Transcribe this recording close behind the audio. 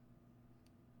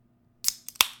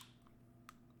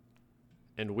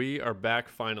And we are back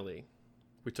finally.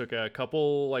 We took a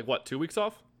couple, 2 weeks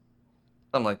off?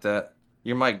 Something like that.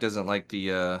 Your mic doesn't like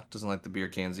the beer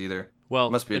cans either. Well,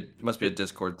 Must be a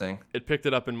Discord thing. it picked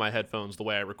it up in my headphones the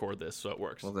way I record this, so it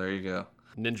works. Well, there you go.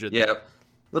 Ninja Yeah, thing.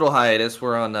 little hiatus.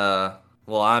 We're on.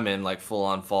 Well, I'm in like full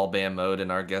on fall band mode,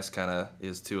 and our guest kind of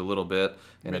is too a little bit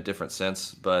in a different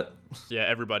sense. But Yeah,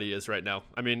 everybody is right now.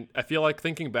 I mean, I feel like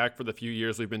thinking back for the few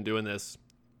years we've been doing this,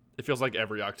 it feels like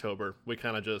every October we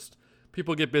kind of just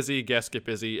people get busy, guests get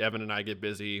busy, Evan and I get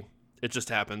busy. It just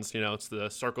happens, it's the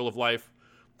circle of life,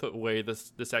 the way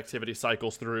this activity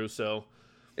cycles through. So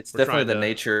it's we're definitely trying the to,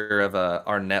 nature of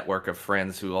our network of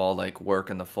friends who all like work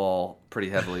in the fall pretty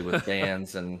heavily with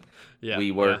bands, and yeah, we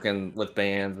yeah, work and with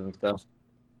bands and stuff.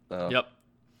 So yep.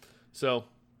 So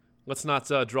let's not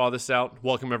draw this out.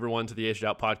 Welcome everyone to the Aged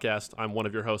Out podcast. I'm one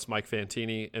of your hosts, Mike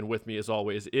Fantini, and with me as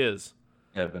always is.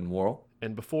 Evan Worrell.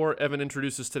 And before Evan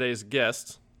introduces today's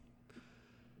guest,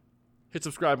 hit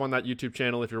subscribe on that YouTube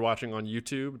channel if you're watching on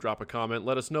YouTube. Drop a comment.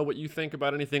 Let us know what you think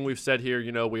about anything we've said here.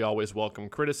 We always welcome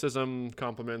criticism,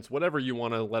 compliments, whatever you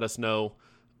want to let us know.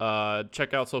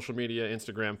 Check out social media,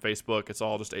 Instagram, Facebook. It's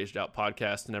all just Aged Out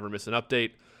Podcast. Never miss an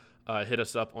update. Hit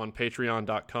us up on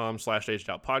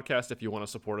patreon.com/agedoutpodcast if you want to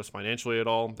support us financially at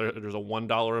all. There's a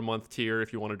 $1 a month tier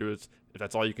if you want to do it, if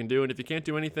that's all you can do. And if you can't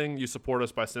do anything, you support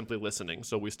us by simply listening.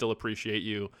 So we still appreciate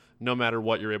you no matter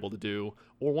what you're able to do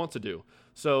or want to do.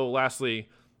 So lastly,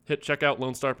 check out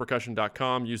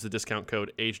LoneStarPercussion.com. Use the discount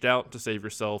code AgedOut to save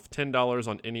yourself $10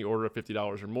 on any order of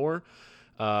 $50 or more.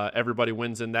 Everybody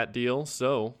wins in that deal.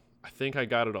 So I think I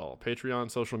got it all.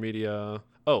 Patreon, social media.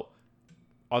 Oh,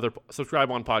 other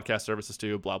subscribe on podcast services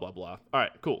too, blah, blah, blah. All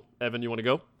right, cool. Evan, you want to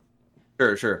go?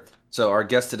 Sure. So our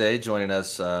guest today joining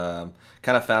us kind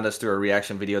of found us through a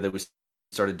reaction video that we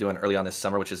started doing early on this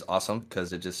summer, which is awesome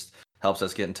because it just helps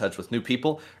us get in touch with new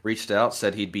people. Reached out,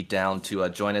 said he'd be down to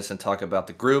join us and talk about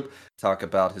the group, talk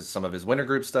about some of his winter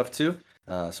group stuff too.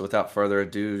 So without further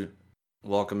ado,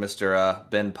 welcome Mr.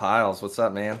 Ben Pyles. What's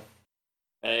up, man?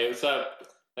 Hey, what's up?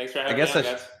 Thanks for having guess me on,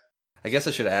 I guys. I guess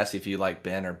I should have asked you if you like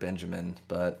Ben or Benjamin,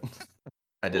 but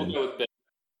I didn't. We'll go with Ben.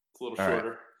 It's a little All right.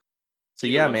 shorter. So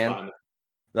Either yeah, one's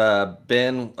man. fine.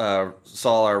 Ben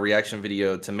saw our reaction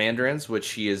video to Mandarins,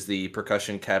 which he is the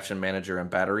percussion caption manager and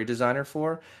battery designer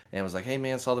for, and was like, "Hey,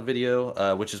 man, saw the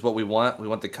video," which is what we want. We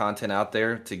want the content out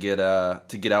there to get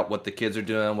out what the kids are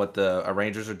doing, what the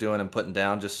arrangers are doing, and putting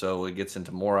down, just so it gets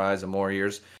into more eyes and more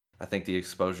ears. I think the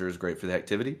exposure is great for the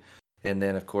activity, and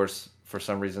then of course, for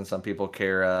some reason, some people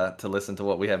care to listen to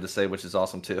what we have to say, which is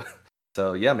awesome too.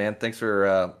 So yeah, man, thanks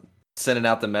for sending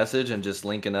out the message and just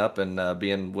linking up and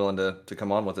being willing to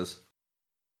come on with us.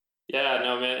 Yeah,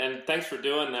 no, man, and thanks for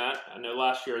doing that. I know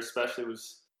last year especially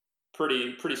was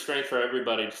pretty strange for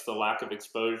everybody, just the lack of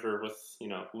exposure with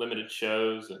limited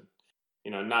shows and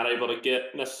not able to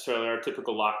get necessarily our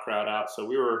typical lock crowd out. So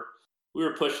we were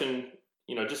pushing,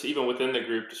 just even within the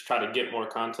group, just try to get more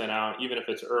content out, even if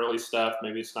it's early stuff.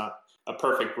 Maybe it's not a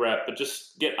perfect rep, but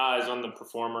just get eyes on the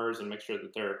performers and make sure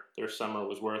that their summer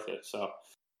was worth it. So.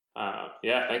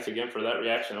 Yeah, thanks again for that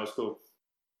reaction. That was cool.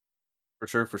 For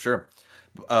sure.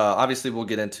 Obviously, we'll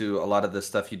get into a lot of the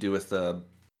stuff you do with the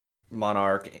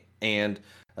Monarch and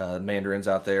Mandarins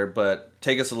out there, but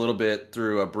take us a little bit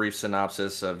through a brief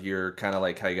synopsis of your kind of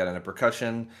like how you got into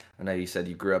percussion. I know you said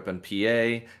you grew up in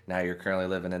PA. Now you're currently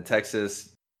living in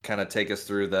Texas. Kind of take us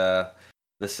through the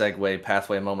segue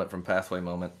pathway moment from pathway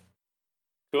moment.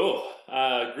 Cool.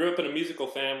 Grew up in a musical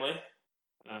family.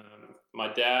 My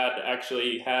dad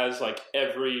actually has like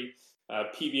every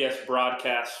PBS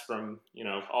broadcast from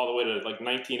all the way to like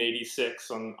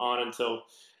 1986 on until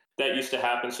that used to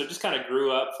happen. So just kind of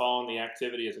grew up following the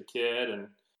activity as a kid, and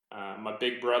my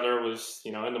big brother was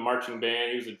in the marching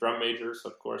band. He was a drum major, so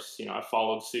of course I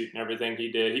followed suit and everything he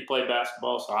did. He played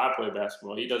basketball, so I played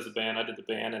basketball. He does the band, I did the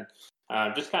band, and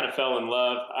just kind of fell in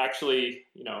love. Actually,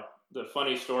 the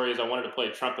funny story is I wanted to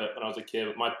play trumpet when I was a kid,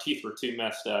 but my teeth were too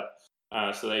messed up.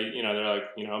 So they're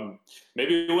like,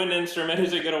 maybe a wind instrument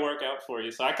isn't going to work out for you.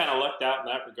 So I kind of lucked out in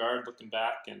that regard, looking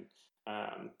back, and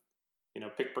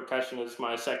picked percussion as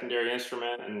my secondary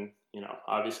instrument, and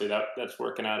obviously that's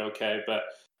working out okay. But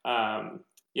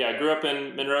yeah, I grew up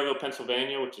in Monroeville,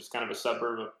 Pennsylvania, which is kind of a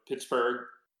suburb of Pittsburgh.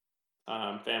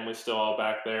 Family's still all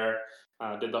back there.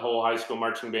 Did the whole high school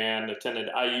marching band. Attended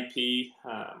IUP,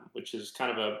 which is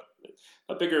kind of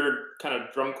a bigger kind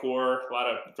of drum corps, a lot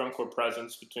of drum corps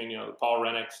presence between, the Paul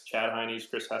Rennicks, Chad Heines,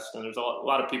 Chris Heston. There's a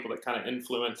lot of people that kind of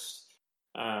influenced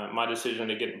my decision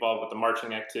to get involved with the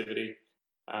marching activity.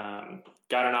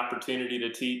 Got an opportunity to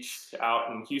teach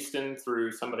out in Houston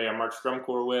through somebody I marched drum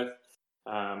corps with.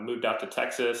 Moved out to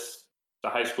Texas, the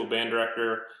high school band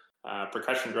director.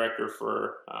 percussion director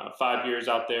for 5 years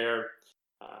out there,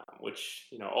 which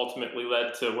ultimately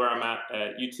led to where I'm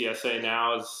at UTSA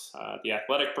now as the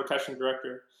athletic percussion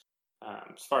director.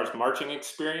 As far as marching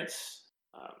experience,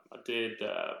 I did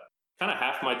kind of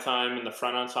half my time in the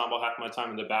front ensemble, half my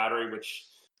time in the battery, which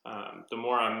the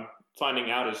more I'm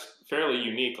finding out is fairly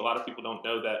unique. A lot of people don't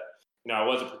know that. I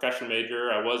was a percussion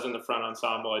major. I was in the front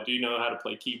ensemble. I do know how to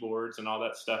play keyboards and all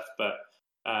that stuff, but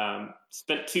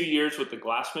spent 2 years with the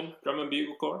Glassman Drum and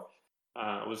Bugle Corps.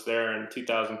 I was there in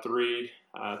 2003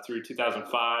 through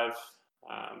 2005.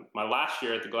 My last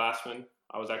year at the Glassman,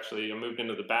 I moved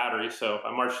into the battery, so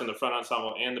I marched in the front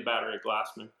ensemble and the battery at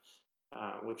Glassman,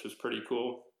 which was pretty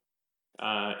cool.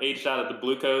 Aged out at the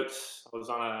Bluecoats. I was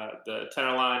on the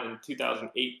tenor line in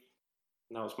 2008,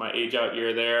 and that was my age out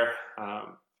year there.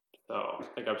 So I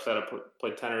think I've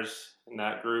played tenors in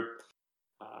that group.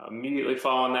 Immediately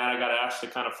following that, I got asked to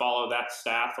kind of follow that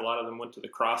staff. A lot of them went to the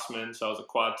Crossmen, so I was a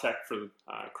quad tech for the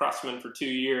Crossmen for 2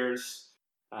 years.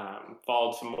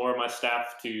 Followed some more of my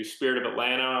staff to Spirit of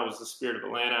Atlanta. I was the Spirit of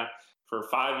Atlanta for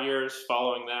 5 years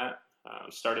following that.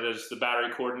 Started as the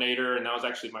battery coordinator, and that was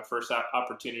actually my first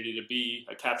opportunity to be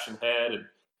a caption head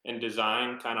and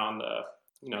design kind of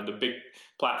on the big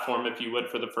platform, if you would,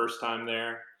 for the first time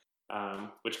there,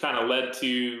 which kind of led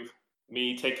to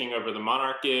me taking over the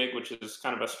Monarch gig, which is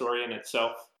kind of a story in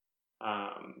itself.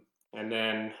 And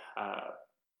then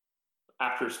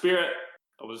after Spirit,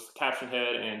 I was the caption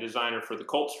head and designer for the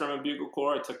Colts Drum and Bugle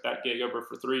Corps. I took that gig over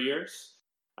for 3 years.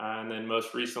 And then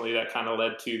most recently, that kind of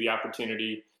led to the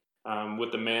opportunity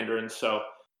with the Mandarins. So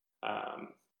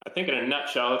I think in a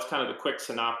nutshell, it's kind of the quick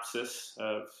synopsis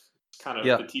of kind of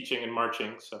the teaching and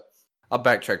marching. So I'll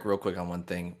backtrack real quick on one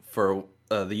thing. For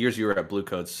the years you were at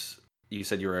Bluecoats, you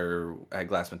said you were at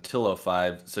Glassman till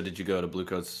 05. So did you go to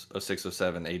Bluecoats 06,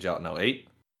 07, age out in 08?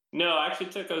 No, I actually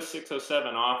took 06,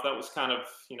 07 off. That was kind of,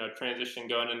 transition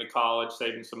going into college,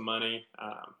 saving some money.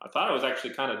 I thought I was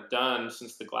actually kind of done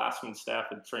since the Glassman staff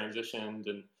had transitioned,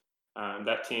 and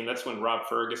that team, that's when Rob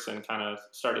Ferguson kind of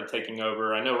started taking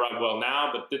over. I know Rob well now,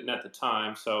 but didn't at the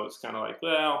time. So it's kind of like,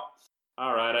 well,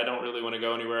 all right, I don't really want to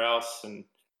go anywhere else, and,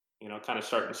 kind of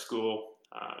starting school.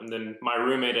 And then my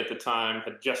roommate at the time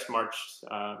had just marched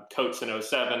Coats in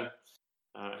 07.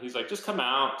 He's like, just come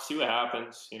out, see what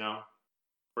happens,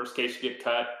 Worst case, you get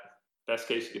cut. Best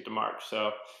case, you get to march.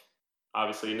 So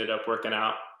obviously ended up working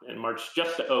out and marched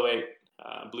just to 08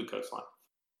 Bluecoats line.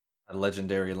 A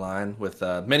legendary line with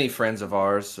many friends of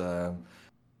ours.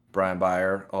 Brian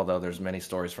Byer, although there's many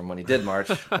stories from when he did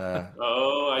march.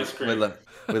 Ice cream.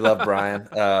 We love Brian,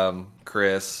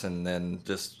 Chris, and then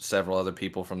just several other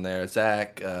people from there.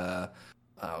 Zach, oh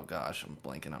gosh, I'm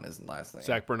blanking on his last name.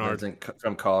 Zach Bernard.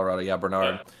 From Colorado. Yeah,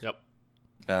 Bernard.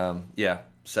 Yep.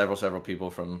 Several people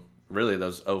from really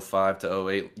those 05 to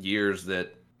 08 years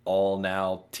that all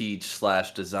now teach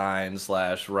 / design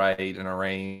 / write and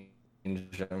arrange.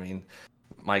 I mean,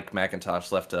 Mike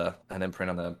McIntosh left an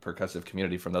imprint on the percussive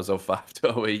community from those 05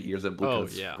 to 08 years at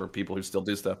Bluecoats for people who still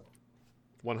do stuff.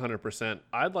 100%.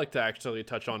 I'd like to actually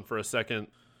touch on for a second.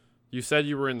 You said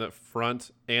you were in the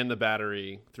front and the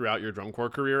battery throughout your drum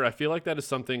corps career. I feel like that is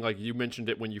something, like you mentioned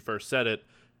it when you first said it,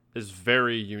 is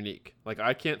very unique. Like,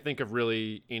 I can't think of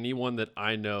really anyone that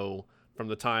I know from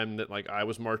the time that, like, I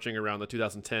was marching around the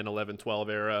 2010, 11, 12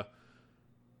 era.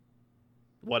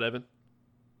 What, Evan?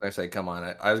 I say, come on.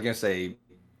 I was going to say,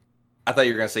 I thought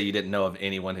you were going to say you didn't know of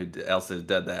anyone else who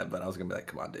did that, but I was going to be like,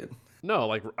 come on, dude. No,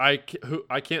 like, I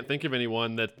can't think of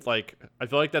anyone that, like, I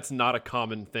feel like that's not a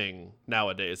common thing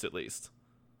nowadays, at least.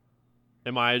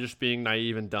 Am I just being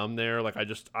naive and dumb there? Like,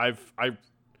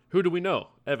 who do we know?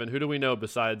 Evan, who do we know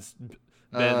besides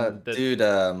Ben?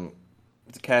 The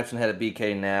caption head at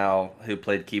BK now, who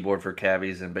played keyboard for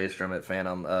Cavies and bass drum at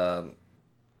Phantom.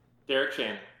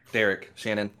 Derek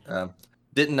Shannon.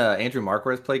 Didn't Andrew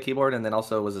Marquardt play keyboard and then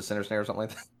also was a center snare or something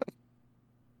like that?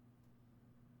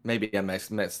 Maybe I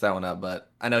mixed that one up, but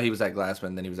I know he was at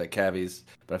Glassman, then he was at Cavies,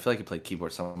 but I feel like he played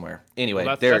keyboard somewhere. Anyway,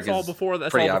 that's all before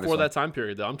that time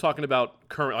period, though. I'm talking about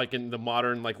current, like in the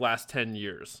modern, like last 10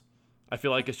 years. I feel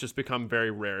like it's just become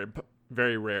very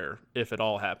rare, if at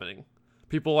all, happening.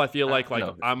 People, I feel like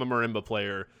I'm a marimba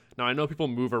player. Now, I know people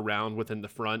move around within the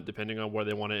front depending on where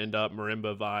they want to end up,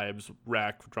 marimba vibes,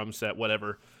 rack, drum set,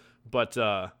 whatever. But,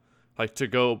 like, to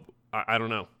go, I don't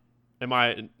know.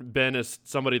 Ben, as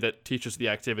somebody that teaches the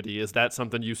activity, is that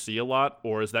something you see a lot,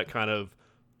 or is that kind of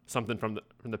something from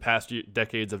the past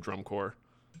decades of drum corps?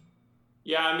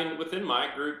 Yeah, I mean, within my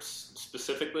groups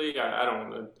specifically, I don't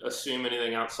want to assume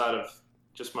anything outside of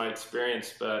just my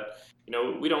experience, but,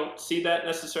 we don't see that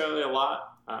necessarily a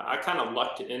lot. I kind of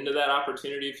lucked into that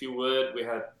opportunity, if you would. We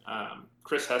had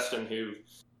Chris Heston, who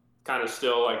kind of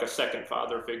still like a second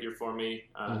father figure for me,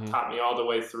 taught me all the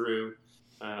way through,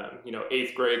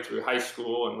 8th grade through high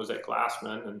school, and was at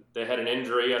Glassman. And they had an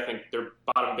injury. I think their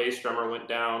bottom bass drummer went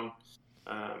down,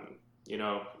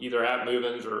 either at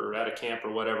move-ins or at a camp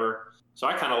or whatever. So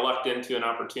I kind of lucked into an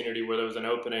opportunity where there was an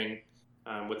opening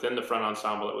within the front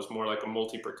ensemble that was more like a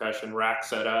multi-percussion rack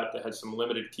setup that had some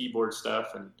limited keyboard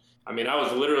stuff. And I mean, I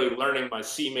was literally learning my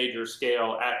C major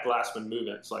scale at Glassman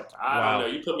move-ins. Like, I don't know,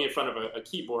 you put me in front of a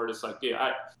keyboard, it's like, dude,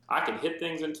 I can hit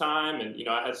things in time. And,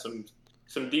 I had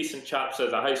some decent chops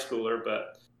as a high schooler,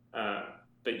 but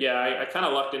yeah, I kind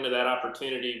of lucked into that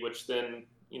opportunity, which then,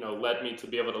 led me to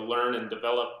be able to learn and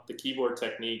develop the keyboard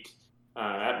technique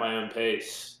at my own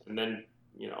pace. And then,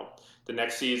 the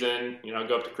next season, I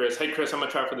go up to Chris. Hey, Chris, I'm going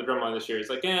to try for the drum line this year. He's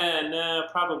like, no,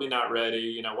 probably not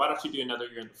ready. Why don't you do another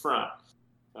year in the front?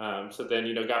 So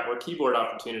then, got more keyboard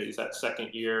opportunities that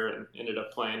second year and ended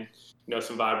up playing,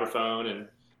 some vibraphone and,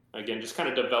 again, just kind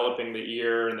of developing the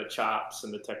ear and the chops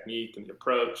and the technique and the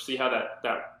approach. See how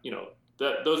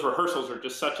those rehearsals are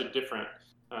just such a different,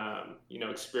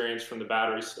 experience from the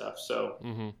battery stuff. So,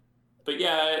 but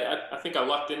yeah, I think I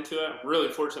lucked into it. I'm really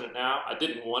fortunate now. I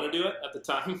didn't want to do it at the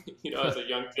time. As a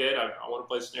young kid, I want to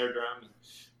play snare drum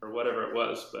or whatever it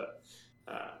was. But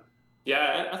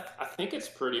yeah, I think it's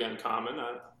pretty uncommon.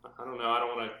 I don't know. I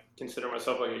don't want to consider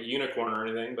myself like a unicorn or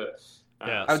anything, but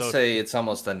I would say it's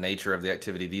almost the nature of the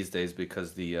activity these days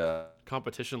because the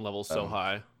competition level's so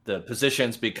high. The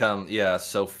positions become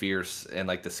so fierce, and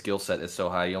like the skill set is so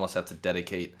high. You almost have to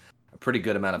dedicate a pretty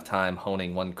good amount of time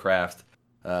honing one craft.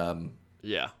 Not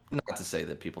to say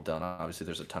that people don't. Obviously,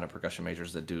 there's a ton of percussion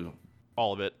majors that do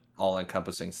all of it,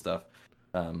 all-encompassing stuff.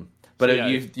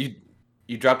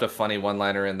 You dropped a funny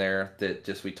one-liner in there that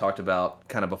just we talked about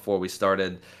kind of before we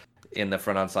started in the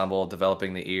front ensemble,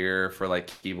 developing the ear for like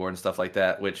keyboard and stuff like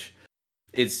that, which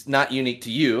it's not unique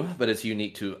to you, but it's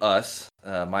unique to us.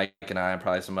 Mike and I, and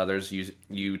probably some others.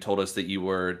 You told us that you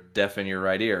were deaf in your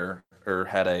right ear, or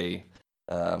had a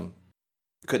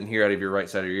couldn't hear out of your right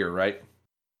side of your ear, right?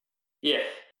 Yeah.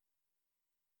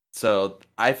 So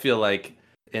I feel like,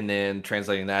 and then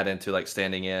translating that into like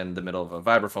standing in the middle of a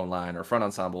vibraphone line or front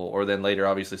ensemble, or then later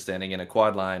obviously standing in a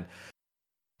quad line,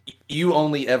 you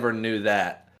only ever knew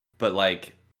that. But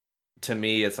like, to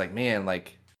me, it's like, man,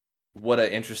 like, what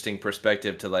an interesting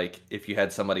perspective to like, if you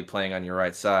had somebody playing on your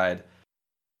right side,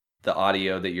 the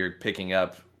audio that you're picking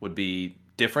up would be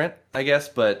different, I guess,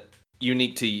 but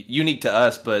unique to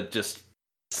us, but just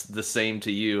the same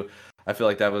to you. I feel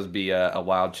like that would be a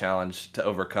wild challenge to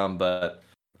overcome, but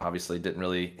obviously didn't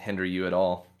really hinder you at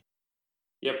all.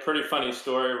 Yeah, pretty funny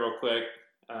story real quick.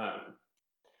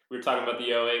 We were talking about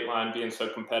the 08 line being so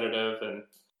competitive, and,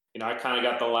 I kind of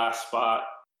got the last spot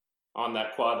on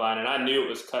that quad line, and I knew it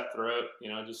was cutthroat,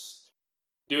 just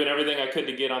doing everything I could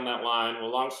to get on that line.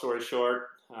 Well, long story short,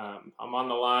 I'm on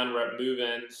the line, we're at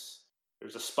move-ins.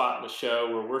 There's a spot in the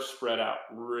show where we're spread out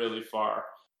really far.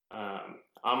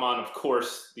 I'm on, of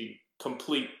course, the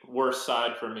complete worst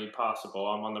side for me possible.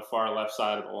 I'm on the far left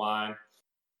side of the line.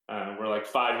 We're like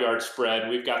 5 yards spread.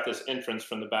 We've got this entrance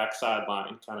from the back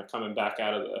sideline kind of coming back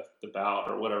out of the bout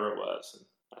or whatever it was. And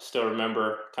I still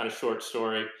remember, kind of short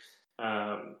story,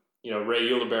 Ray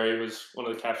Uleberry, who was one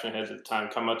of the caption heads at the time,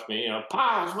 come up to me,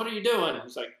 Pyles, what are you doing?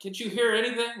 He's like, can't you hear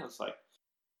anything? I was like,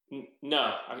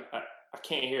 no, I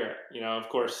can't hear it. Of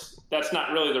course, that's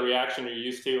not really the reaction you're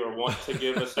used to or want to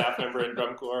give a staff member in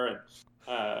drum corps.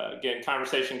 And again,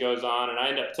 conversation goes on, and I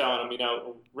end up telling him,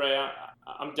 Ray,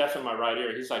 I'm deaf in my right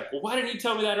ear. He's like, well, why didn't you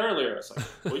tell me that earlier? I was like,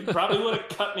 well, you probably would have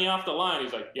cut me off the line.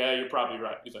 He's like, yeah, you're probably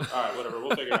right. He's like, all right, whatever,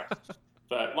 we'll figure it out.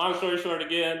 But long story short,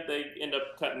 again, they end up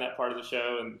cutting that part of the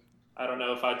show, and I don't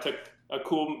know if I took a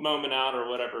cool moment out or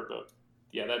whatever, but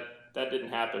yeah, that didn't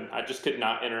happen. I just could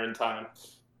not enter in time.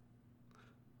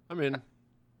 I mean,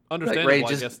 understandable, like,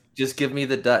 Ray, I guess. Just give me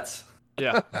the duts.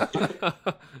 Yeah.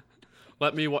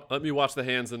 Let me watch the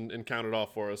hands and count it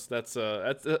off for us. That's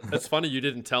funny you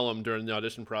didn't tell him during the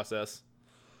audition process.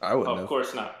 I wouldn't. Of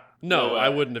course not. No, I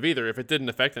wouldn't have either. If it didn't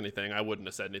affect anything, I wouldn't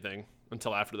have said anything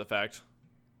until after the fact.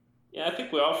 Yeah, I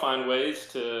think we all find ways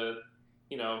to,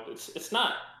 it's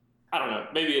not, I don't know,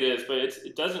 maybe it is, but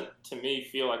it doesn't, to me,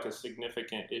 feel like a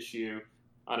significant issue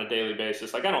on a daily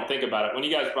basis. Like, I don't think about it. When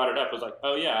you guys brought it up, I was like,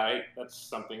 oh yeah, that's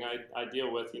something I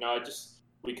deal with.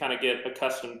 We kind of get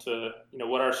accustomed to,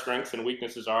 what our strengths and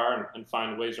weaknesses are and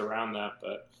find ways around that.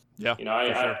 But, yeah,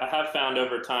 I have found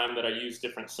over time that I use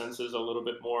different senses a little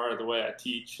bit more, the way I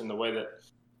teach and the way that,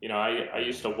 I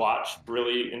used to watch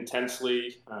really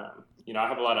intensely, I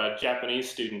have a lot of Japanese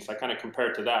students. I kind of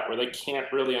compare it to that, where they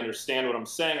can't really understand what I'm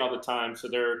saying all the time. So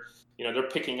they're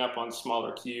picking up on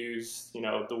smaller cues,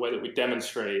 the way that we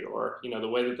demonstrate, or, the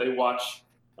way that they watch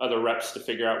other reps to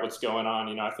figure out what's going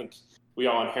on. I think we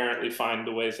all inherently find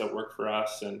the ways that work for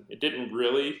us, and it didn't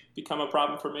really become a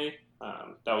problem for me.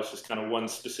 That was just kind of one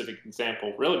specific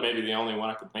example, really maybe the only one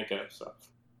I could think of. So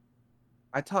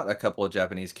I taught a couple of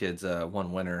Japanese kids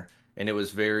one winter, and it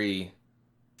was very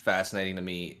fascinating to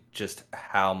me just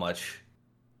how much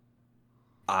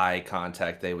eye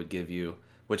contact they would give you,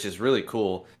 which is really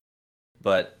cool.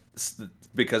 But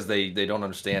because they don't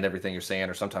understand everything you're saying,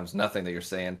 or sometimes nothing that you're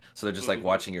saying, so they're just like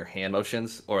watching your hand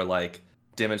motions or like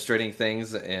demonstrating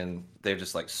things, and they're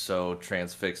just like so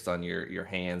transfixed on your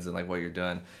hands and like what you're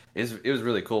doing. It was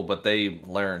really cool, but they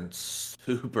learned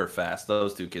super fast.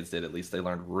 Those two kids did, at least they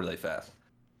learned really fast.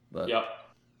 But yep.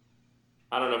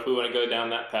 I don't know if we want to go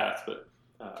down that path, but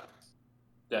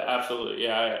yeah, absolutely.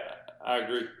 Yeah, I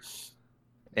agree.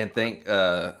 and thank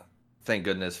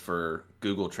goodness for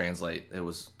Google Translate. It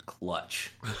was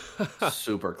clutch.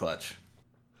 Super clutch.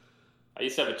 I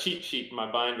used to have a cheat sheet in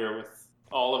my binder with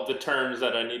all of the terms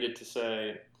that I needed to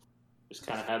say. Just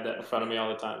kind of had that in front of me all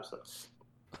the time. So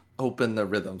Open the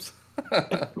rhythms.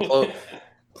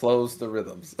 Close the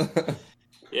rhythms.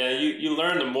 Yeah, you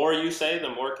learn the more you say, the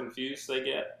more confused they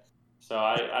get. So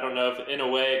I don't know if in a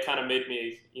way it kind of made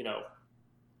me,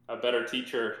 a better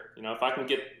teacher. If I can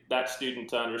get that student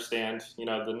to understand, the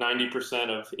 90%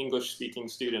 of English speaking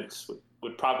students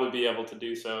would probably be able to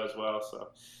do so as well. So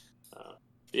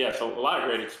yeah, so a lot of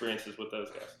great experiences with those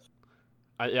guys.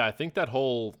 I think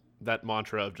that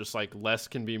mantra of just like less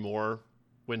can be more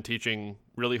when teaching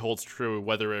really holds true,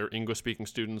 whether they're English speaking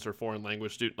students or foreign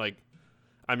language students. Like,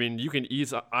 I mean, you can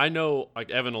I know, like,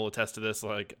 Evan will attest to this,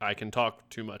 like, I can talk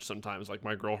too much sometimes. Like,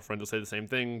 my girlfriend will say the same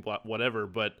thing, whatever,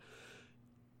 but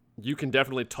you can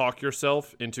definitely talk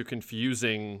yourself into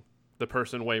confusing the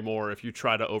person way more if you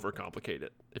try to overcomplicate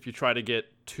it. If you try to get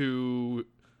too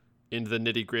into the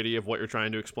nitty gritty of what you're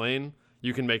trying to explain,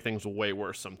 you can make things way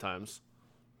worse sometimes.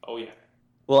 Oh, yeah.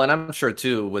 Well, and I'm sure,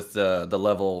 too, with the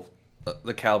level,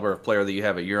 the caliber of player that you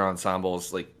have at your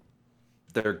ensembles, like,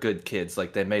 they're good kids.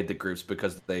 Like, they made the groups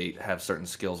because they have certain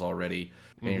skills already,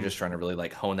 and you're just trying to really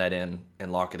like hone that in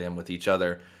and lock it in with each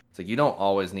other. It's like you don't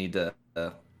always need to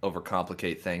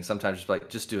overcomplicate things. Sometimes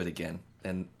just do it again,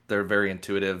 and they're very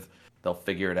intuitive. They'll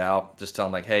figure it out. Just tell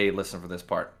them like, hey, listen for this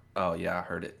part. Oh yeah, I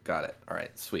heard it. Got it. All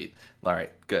right, sweet. All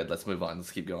right, good. Let's move on.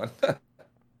 Let's keep going.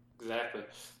 Exactly.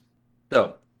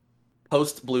 So,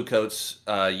 post Blue Coats,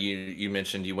 you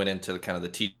mentioned you went into kind of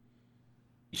the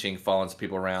teaching, following some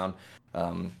people around.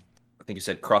 I think you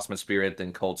said Crossman Spirit,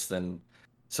 then Colts, then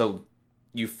so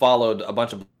you followed a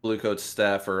bunch of Blue Coats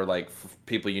staff or like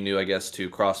people you knew, I guess, to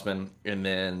Crossman and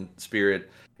then Spirit,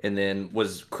 and then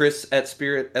was Chris at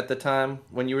Spirit at the time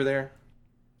when you were there?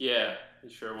 Yeah,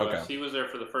 he sure was. Okay. He was there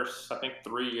for the first, I think,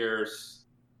 3 years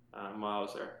while I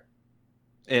was there.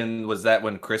 And was that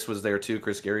when Chris was there too,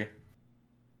 Chris Gary?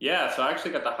 Yeah, so I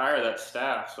actually got to hire that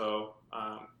staff. So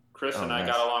Chris and I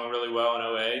got along really well in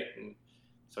 2008, and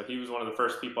so he was one of the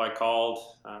first people I called.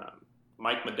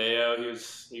 Mike Medeo,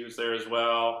 he was there as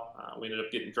well. We ended up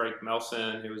getting Drake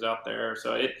Melson, who was out there.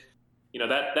 So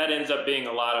that ends up being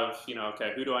a lot of,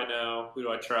 okay, who do I know? Who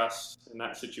do I trust in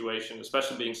that situation,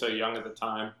 especially being so young at the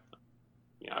time?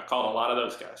 I called a lot of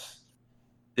those guys.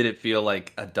 Did it feel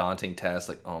like a daunting task?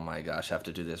 Like, oh my gosh, I have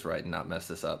to do this right and not mess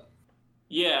this up?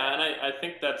 Yeah, and I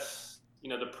think that's,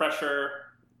 the pressure,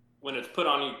 when it's put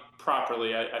on you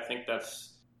properly, I think that's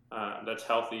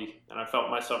healthy. And I felt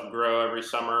myself grow every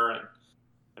summer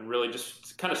and really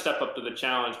just kind of step up to the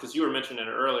challenge, because you were mentioning it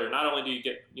earlier. Not only do you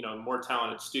get, more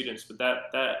talented students, but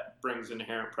that brings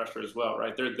inherent pressure as well,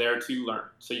 right? They're there to learn.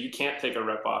 So you can't take a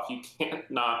rep off. You can't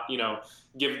not,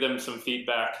 give them some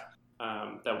feedback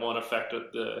that won't affect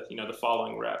the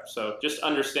following rep. So just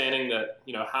understanding that,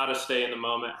 how to stay in the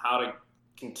moment, how to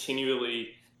continually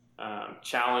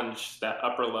challenge that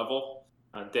upper level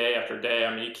day after day.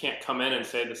 I mean, you can't come in and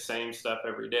say the same stuff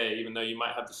every day, even though you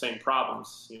might have the same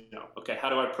problems. Okay, how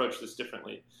do I approach this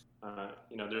differently?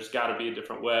 There's got to be a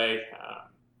different way.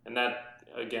 And that,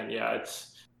 again, yeah,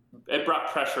 it brought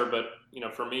pressure, but,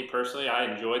 for me personally,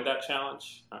 I enjoyed that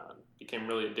challenge. It became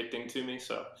really addicting to me.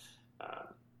 So I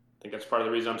think that's part of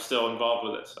the reason I'm still involved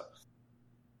with it. So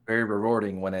Very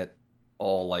rewarding when it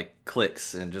all like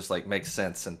clicks and just like makes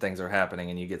sense and things are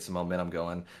happening and you get some momentum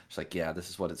going. It's like, yeah,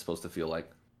 this is what it's supposed to feel like.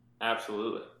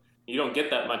 Absolutely. You don't get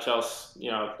that much else.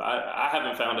 I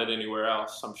haven't found it anywhere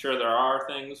else. I'm sure there are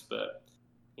things, but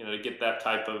to get that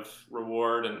type of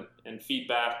reward and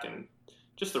feedback and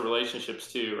just the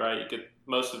relationships too, right? You get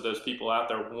most of those people out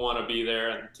there want to be there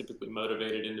and typically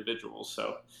motivated individuals.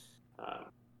 So,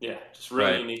 yeah, just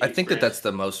really Right. unique I think that experience. that's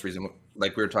the most reason,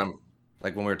 like we were talking,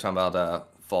 like when we were talking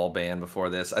about fall band before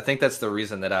this. I think that's the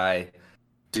reason that I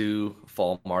do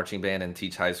fall marching band and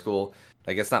teach high school.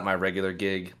 Like it's not my regular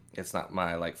gig. It's not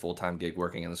my like full-time gig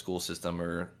working in the school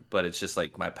system but it's just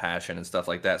like my passion and stuff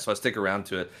like that. So I stick around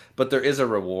to it. But there is a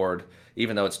reward,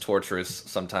 even though it's torturous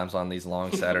sometimes on these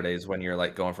long Saturdays when you're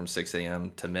like going from 6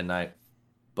 a.m. to midnight.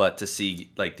 But to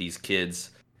see like these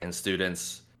kids and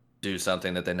students do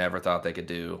something that they never thought they could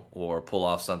do, or pull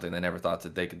off something they never thought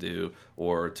that they could do,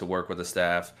 or to work with a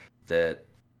staff that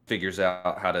figures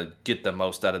out how to get the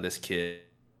most out of this kid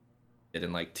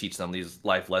and like teach them these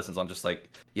life lessons. I'm just like,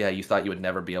 yeah, you thought you would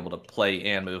never be able to play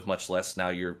and move, much less now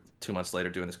you're 2 months later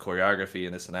doing this choreography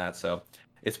and this and that. So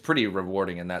it's pretty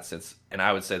rewarding in that sense. And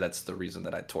I would say that's the reason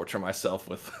that I torture myself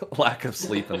with lack of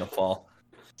sleep in the fall.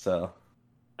 So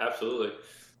Absolutely.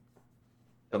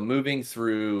 moving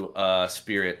through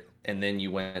Spirit, and then you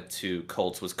went to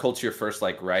Colts. Was Colts your first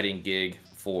like writing gig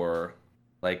for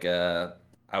like I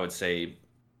would say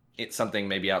it's something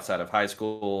maybe outside of high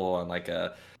school on like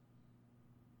a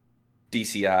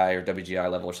DCI or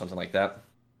WGI level or something like that?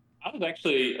 I was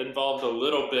actually involved a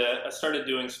little bit. I started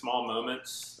doing small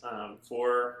moments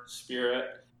for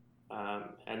Spirit.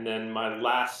 And then my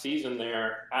last season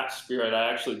there at Spirit,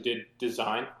 I actually did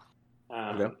design.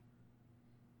 Okay.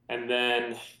 And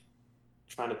then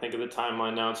trying to think of the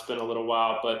timeline now, it's been a little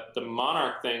while, but the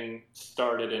Monarch thing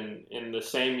started in the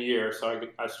same year. So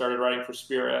I started writing for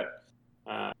Spirit.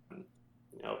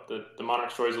 You know, the Monarch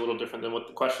story is a little different than what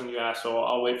the question you asked, so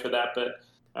I'll wait for that. But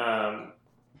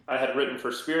I had written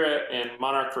for Spirit and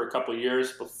Monarch for a couple of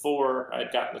years before I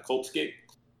had gotten the Colts gig.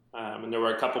 And there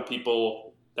were a couple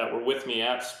people that were with me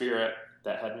at Spirit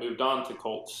that had moved on to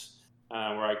Colts,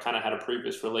 where I kind of had a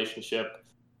previous relationship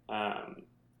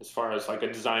as far as like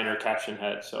a designer caption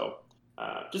head. So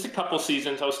just a couple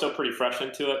seasons, I was still pretty fresh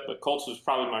into it, but Colts was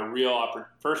probably my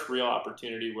first real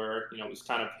opportunity where, you know, it was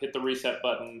kind of hit the reset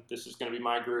button. This is going to be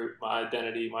my group, my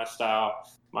identity, my style,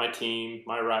 my team,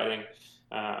 my writing.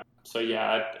 So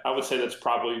yeah, I would say that's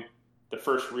probably the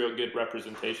first real good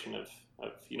representation of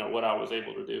you know, what I was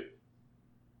able to do.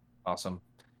 Awesome.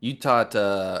 You taught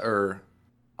or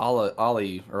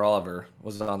Ollie or Oliver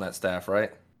was on that staff,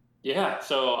 right? Yeah,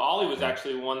 so Ollie was Yeah.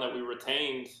 actually one that we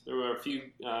retained. There were a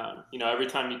few, you know, every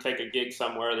time you take a gig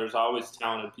somewhere, there's always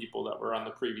talented people that were on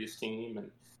the previous team.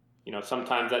 And, you know,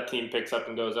 sometimes that team picks up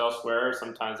and goes elsewhere.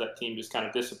 Sometimes that team just kind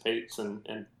of dissipates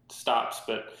and stops.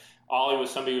 But Ollie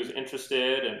was somebody who was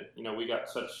interested. And, you know, we got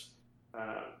such,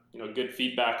 you know, good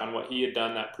feedback on what he had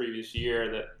done that previous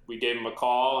year that we gave him a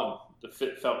call and the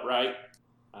fit felt right.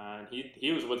 And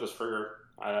he was with us for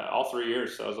all 3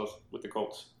 years. So I was with the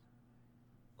Colts.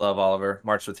 Love Oliver.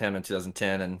 Marched with him in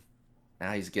 2010, and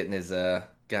now he's getting his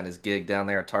gotten his gig down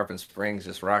there at Tarpon Springs,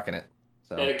 just rocking it.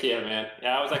 So Heck yeah, man.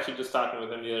 Yeah, I was actually just talking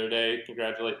with him the other day,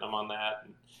 congratulating him on that.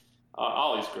 And,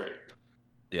 Ollie's great.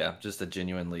 yeah, just a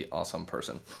genuinely awesome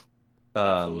person. Um,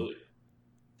 Absolutely.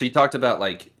 so you talked about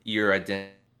like your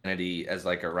identity as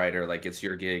like a writer, like it's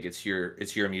your gig, it's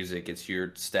your music, it's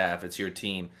your staff, it's your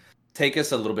team. Take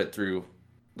us a little bit through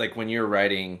like when you're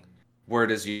writing, where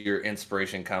does your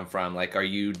inspiration come from? Like are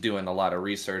you doing a lot of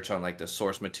research on like the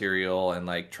source material and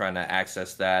like trying to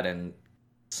access that and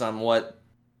somewhat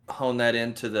hone that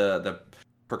into the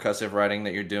percussive writing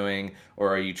that you're doing, or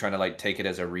are you trying to like take it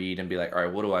as a read and be like, all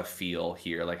right, what do I feel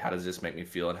here? Like how does this make me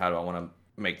feel and how do I want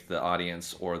to make the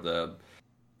audience or the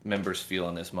members feel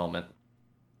in this moment?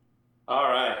 All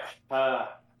right.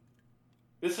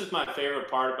 This is my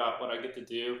favorite part about what I get to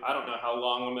do. I don't know how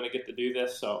long I'm going to get to do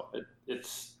this, so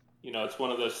it's you know, it's one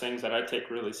of those things that I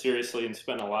take really seriously and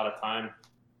spend a lot of time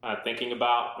thinking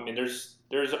about. I mean, there's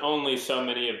only so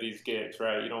many of these gigs,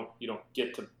 right? You don't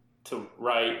get to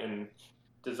write and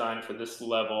design for this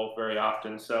level very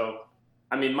often. So,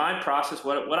 I mean, my process,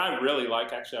 what I really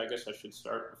like, actually, I guess I should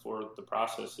start before the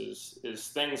process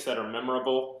is things that are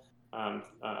memorable. I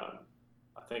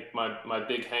think my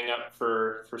big hang up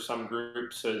for some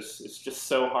groups is it's just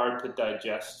so hard to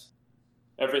digest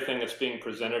everything that's being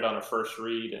presented on a first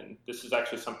read. And this is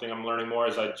actually something I'm learning more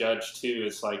as I judge too,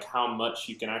 is like how much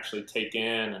you can actually take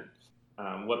in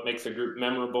and what makes a group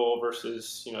memorable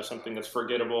versus, you know, something that's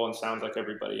forgettable and sounds like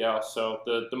everybody else. So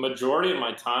the majority of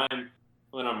my time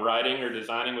when I'm writing or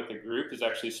designing with a group is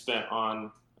actually spent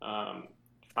on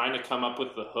trying to come up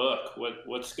with the hook.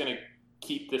 What's going to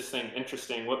keep this thing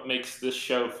interesting? What makes this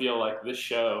show feel like this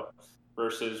show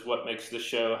versus what makes this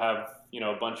show have, you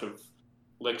know, a bunch of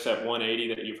licks at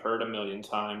 180 that you've heard a million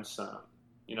times.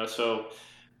 You know, so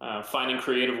finding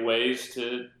creative ways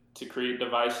to create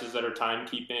devices that are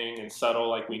timekeeping and subtle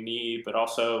like we need, but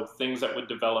also things that would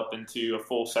develop into a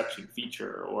full section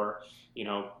feature, or,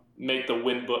 make the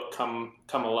win book come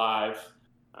alive.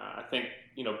 I think,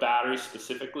 battery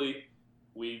specifically,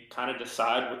 we kind of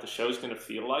decide what the show's going to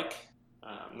feel like.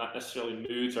 Not necessarily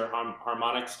moods or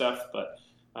harmonic stuff, but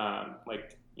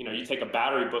you take a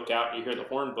battery book out and you hear the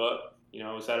horn book,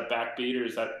 is that a backbeat or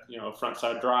is that, a front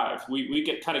side drive? We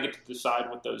get to decide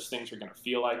what those things are going to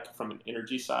feel like from an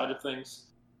energy side of things,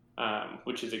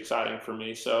 which is exciting for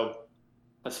me. So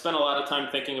I spent a lot of time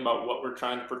thinking about what we're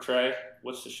trying to portray.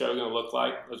 What's the show going to look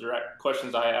like? Those are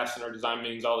questions I ask in our design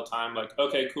meetings all the time. Like,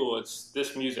 okay, cool, it's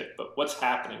this music, but what's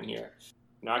happening here?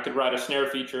 I could write a snare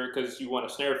feature because you want a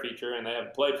snare feature and they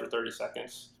haven't played for 30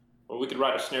 seconds. Or we could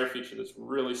write a snare feature that's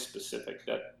really specific,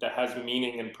 that has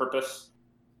meaning and purpose.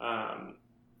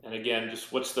 And again,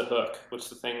 just what's the hook? What's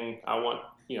the thing I want,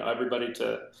 everybody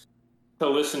to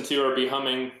listen to or be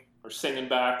humming or singing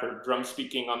back or drum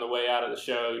speaking on the way out of the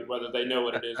show, whether they know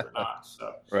what it is or not.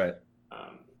 So, right.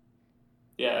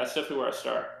 Yeah, that's definitely where I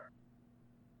start.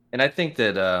 And I think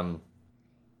that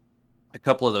a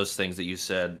couple of those things that you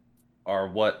said are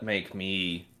what make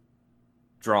me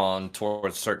drawn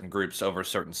towards certain groups over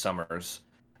certain summers.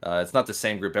 It's not the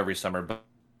same group every summer,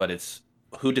 but it's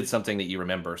who did something that you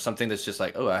remember, something that's just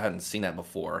like, oh, I hadn't seen that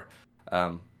before.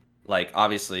 Like,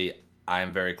 obviously,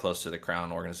 I'm very close to the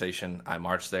Crown organization. I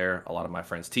march there. A lot of my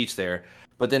friends teach there.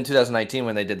 But then 2019,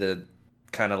 when they did the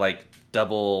kind of like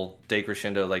double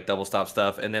decrescendo, like double stop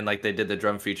stuff, and then like they did the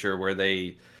drum feature where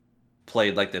they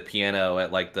played like the piano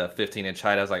at like the 15-inch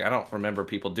height. I was like, I don't remember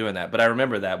people doing that, but I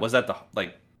remember that. Was that the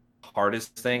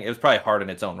hardest thing? It was probably hard in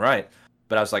its own right,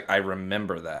 but I was like, I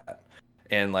remember that.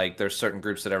 And like, there's certain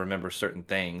groups that I remember certain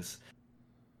things,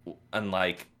 and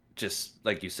like, just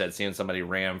like you said, seeing somebody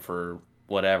ram for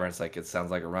whatever, it's like, it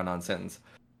sounds like a run-on sentence.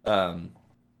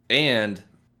 And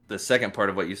the second part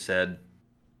of what you said,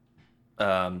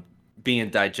 being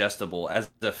digestible. As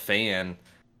a fan,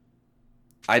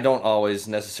 I don't always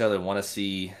necessarily want to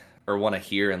see or want to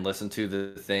hear and listen to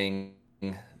the thing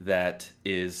that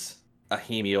is a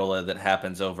hemiola that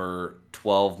happens over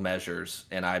 12 measures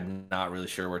and I'm not really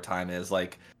sure where time is.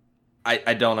 Like,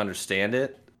 I don't understand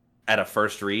it at a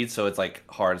first read, so it's like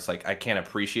hard. It's like I can't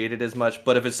appreciate it as much.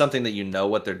 But if it's something that you know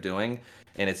what they're doing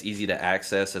and it's easy to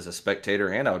access as a spectator,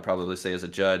 and I would probably say as a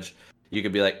judge, you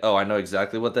could be like, oh, I know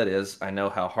exactly what that is. I know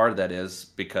how hard that is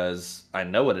because I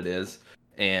know what it is.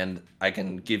 And I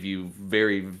can give you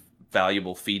very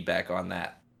valuable feedback on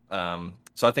that.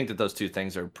 So I think that those two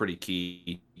things are pretty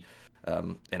key.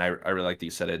 And I really like that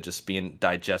you said it, just being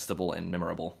digestible and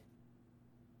memorable.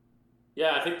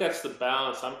 Yeah, I think that's the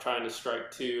balance I'm trying to strike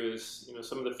too. Is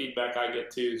some of the feedback I get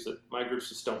too is that my groups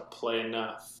just don't play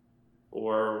enough,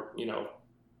 or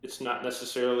it's not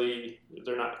necessarily,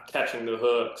 they're not catching the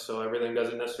hook, so everything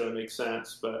doesn't necessarily make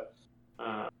sense. But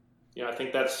I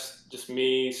think that's just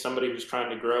me, somebody who's trying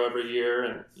to grow every year,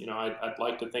 and I'd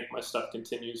like to think my stuff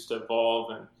continues to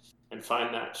evolve and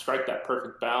strike that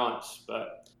perfect balance.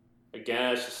 But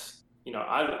again, it's just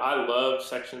I love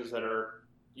sections that are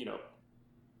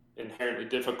inherently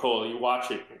difficult. You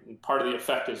watch it, and part of the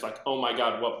effect is like, oh my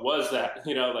God, what was that?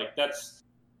 Like that's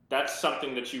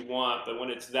something that you want, but when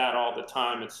it's that all the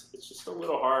time, it's just a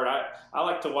little hard. I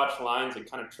like to watch lines and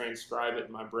kind of transcribe it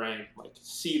in my brain, like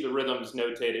see the rhythms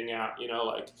notating out,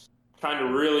 like trying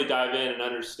to really dive in and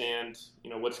understand,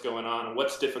 what's going on and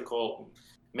what's difficult.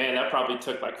 Man, that probably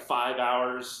took like 5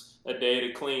 hours a day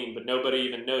to clean, but nobody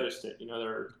even noticed it,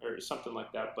 or something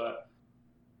like that. But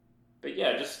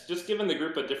yeah, just giving the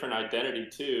group a different identity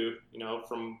too,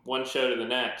 from one show to the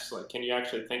next. Like, can you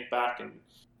actually think back and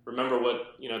remember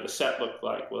what the set looked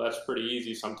like? Well, that's pretty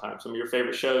easy sometimes. Some of your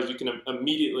favorite shows, you can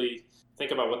immediately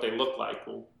think about what they look like.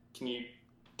 Well, can you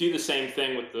do the same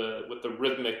thing with the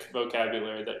rhythmic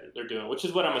vocabulary that they're doing, which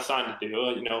is what I'm assigned to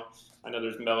do. I know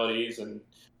there's melodies and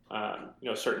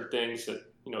certain things that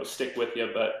stick with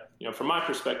you, but from my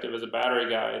perspective as a battery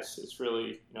guy, it's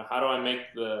really how do I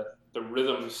make the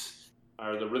rhythms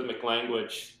or the rhythmic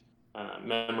language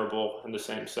memorable in the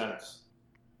same sense.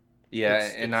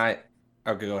 Yeah,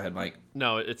 okay, go ahead, Mike.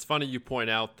 No, it's funny you point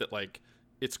out that like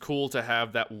it's cool to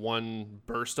have that one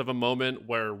burst of a moment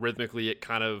where rhythmically it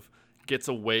kind of gets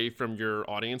away from your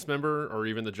audience member or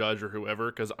even the judge or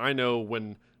whoever. Because I know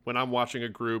when I'm watching a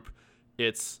group,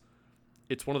 it's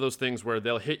one of those things where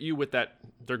they'll hit you with that.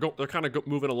 They're kind of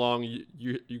moving along.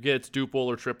 You get it's duple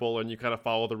or triple, and you kind of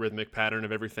follow the rhythmic pattern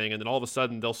of everything, and then all of a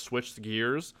sudden they'll switch the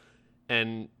gears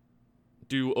and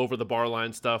do over the bar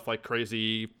line stuff like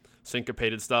crazy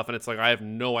syncopated stuff, and it's like I have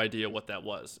no idea what that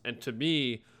was. And to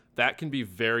me, that can be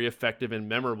very effective and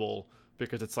memorable,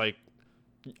 because it's like,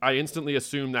 I instantly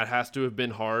assume that has to have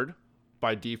been hard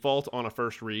by default on a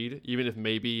first read, even if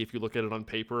maybe if you look at it on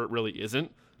paper, it really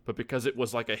isn't. But because it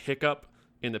was like a hiccup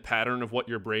in the pattern of what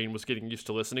your brain was getting used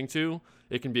to listening to,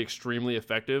 it can be extremely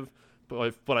effective.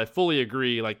 But I fully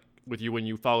agree, like with you when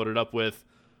you followed it up with,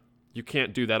 you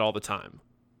can't do that all the time.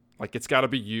 Like it's got to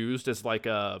be used as like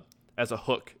a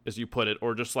hook, as you put it,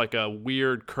 or just like a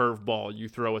weird curveball you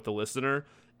throw at the listener,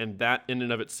 and that in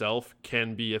and of itself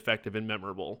can be effective and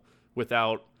memorable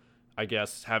without, I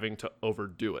guess, having to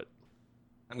overdo it.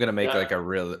 I'm gonna make like a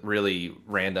really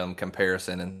random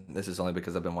comparison, and this is only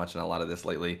because I've been watching a lot of this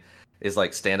lately. Is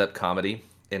like stand-up comedy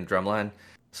in drumline.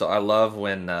 So I love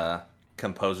when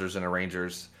composers and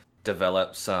arrangers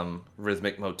develop some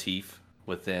rhythmic motif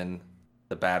within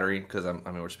the battery, because I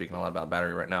mean we're speaking a lot about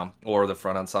battery right now, or the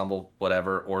front ensemble,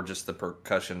 whatever, or just the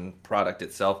percussion product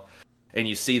itself. And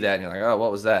you see that, and you're like, oh,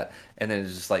 what was that? And then it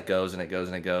just like goes and it goes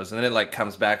and it goes, and then it like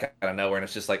comes back out of nowhere, and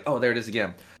it's just like, oh, there it is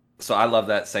again. So I love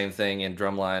that same thing in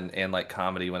drumline and like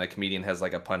comedy, when a comedian has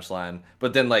like a punchline,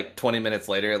 but then like 20 minutes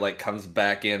later it like comes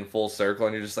back in full circle,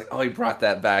 and you're just like, oh, he brought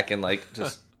that back and like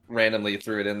just randomly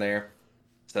threw it in there.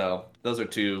 So those are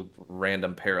two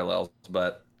random parallels,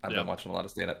 but I've been watching a lot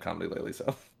of stand-up comedy lately,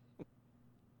 so.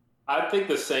 I think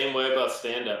the same way about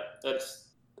stand-up.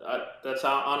 That's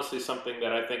honestly something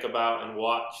that I think about and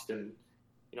watched, and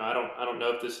I don't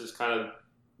know if this is kind of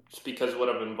just because of what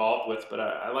I'm involved with, but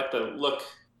I like to look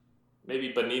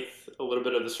maybe beneath a little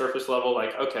bit of the surface level,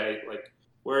 like, okay, like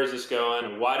where is this going,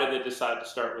 and why did they decide to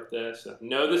start with this?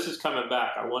 No, this is coming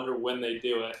back. I wonder when they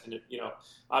do it, and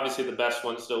obviously the best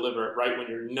ones deliver it right when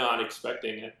you're not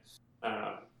expecting it.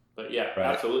 But yeah, right.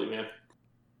 Absolutely, man.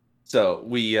 So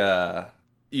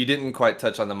you didn't quite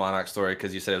touch on the Monarch story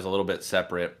because you said it was a little bit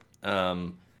separate.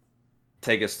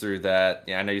 Take us through that.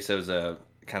 Yeah, I know you said it was a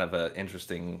kind of an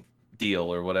interesting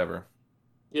deal or whatever.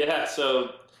 Yeah,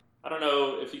 so I don't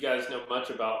know if you guys know much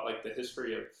about like the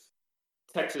history of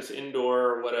Texas indoor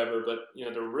or whatever, but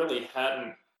there really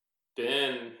hadn't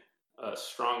been a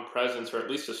strong presence, or at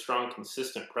least a strong,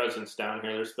 consistent presence down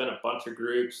here. There's been a bunch of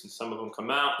groups, and some of them come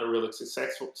out, they're really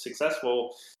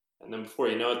successful, and then before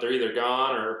you know it, they're either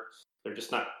gone or they're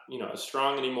just not, as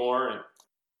strong anymore.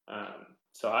 And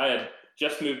so I had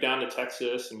just moved down to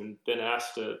Texas and been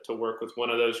asked to work with one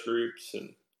of those groups,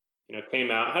 and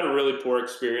came out, had a really poor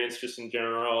experience just in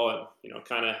general, and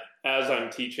kind of as I'm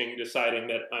teaching, deciding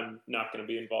that I'm not going to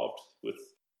be involved with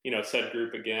said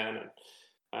group again.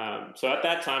 And so at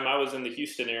that time, I was in the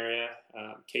Houston area,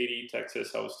 Katy,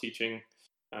 Texas. I was teaching,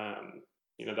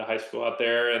 the high school out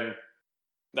there, and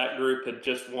that group had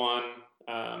just won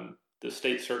the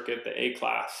state circuit, the A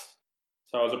class.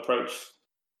 So I was approached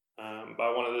by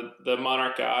one of the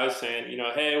Monarch guys saying,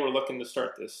 hey, we're looking to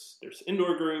start there's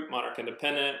indoor group, Monarch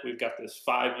Independent. We've got this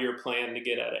 5-year plan to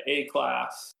get at an A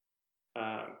class.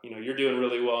 You're doing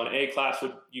really well in A class.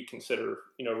 Would you consider,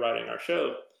 writing our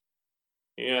show?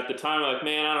 At the time, I'm like,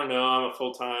 man, I don't know. I'm a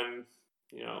full-time,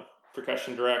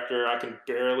 percussion director. I can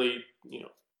barely,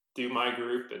 do my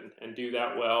group and do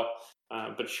that well.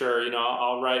 But sure,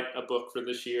 I'll write a book for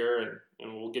this year,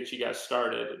 and we'll get you guys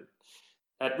started. And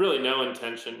had really no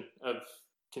intention of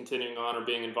continuing on or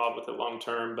being involved with it long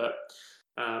term. But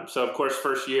so, of course,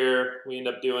 first year, we end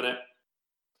up doing it.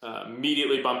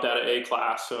 Immediately bumped out of A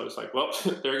class. So it was like, well,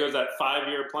 there goes that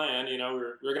 5-year plan.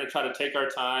 We're going to try to take our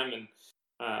time. And,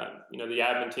 the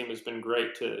admin team has been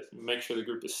great to make sure the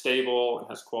group is stable and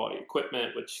has quality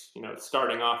equipment, which,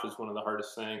 starting off is one of the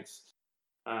hardest things.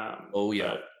 Oh,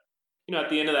 yeah. But, at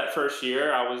the end of that first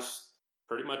year, I was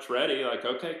pretty much ready. Like,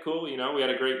 okay, cool. We had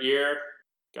a great year.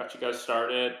 Got you guys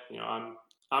started.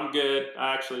 I'm good.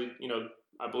 I actually,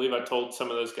 I believe I told some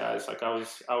of those guys, like, I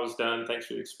was done. Thanks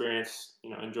for the experience.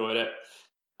 Enjoyed it.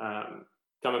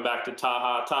 Coming back to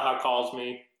Taha calls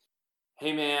me.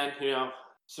 Hey man,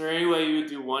 is there any way you would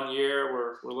do 1 year?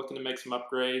 We're looking to make some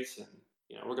upgrades, and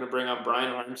we're going to bring on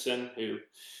Brian Harmson, who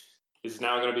is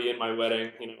now going to be in my wedding.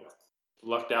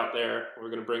 Lucked out there. We're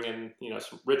going to bring in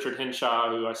some Richard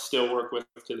Hinshaw, who I still work with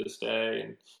to this day,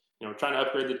 and we're trying to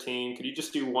upgrade the team. Could you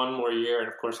just do 1 more year? And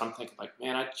of course, I'm thinking like,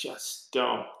 man, I just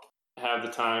don't have the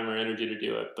time or energy to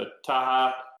do it. But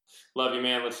Taha, love you,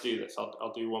 man. Let's do this.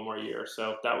 I'll do 1 more year.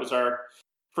 So that was our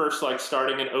first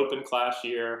starting an open class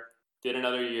year. Did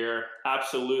another year.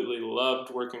 Absolutely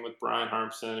loved working with Brian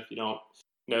Harmson. If you don't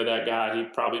know that guy,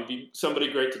 he'd probably be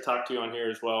somebody great to talk to on here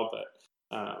as well. But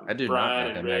I do Brian not know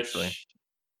him, and Rich. Actually.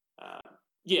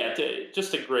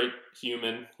 Just a great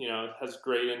human, has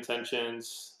great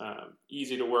intentions,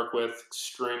 easy to work with,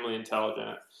 extremely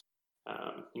intelligent.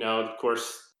 Of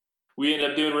course, we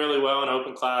ended up doing really well in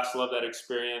open class. Love that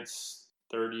experience.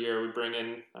 Third year, we bring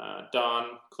in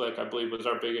Don Click, I believe, was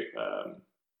our big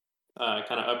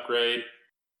kind of upgrade.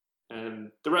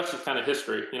 And the rest is kind of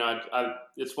history.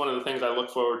 It's one of the things I look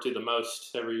forward to the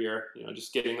most every year,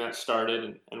 just getting that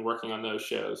started and working on those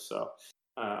shows. So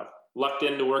lucked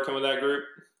into working with that group.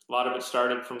 A lot of it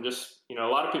started from just, a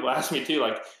lot of people ask me too,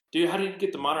 like, dude, how did you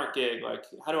get the Monarch gig? Like,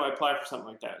 how do I apply for something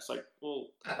like that? It's like, well,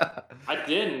 I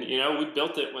didn't, we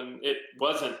built it when it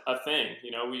wasn't a thing.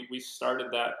 We started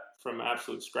that from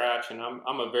absolute scratch, and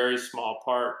I'm a very small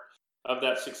part of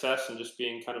that success and just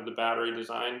being kind of the battery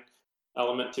design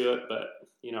element to it. But,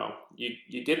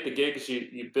 you get the gigs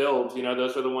you build,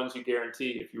 those are the ones you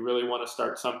guarantee. If you really want to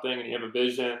start something and you have a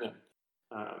vision and,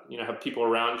 have people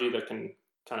around you that can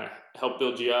kind of help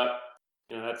build you up,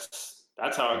 that's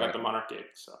how I got the Monarch gig.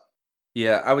 So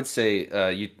yeah, I would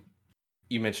say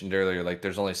you mentioned earlier, like,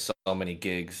 there's only so many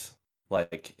gigs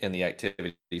like in the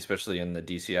activity, especially in the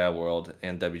DCI world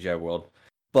and WGI world.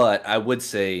 But I would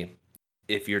say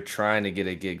if you're trying to get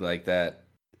a gig like that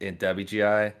in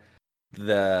WGI,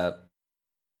 the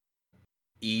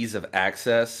ease of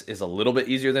access is a little bit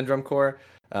easier than drum corps.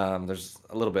 There's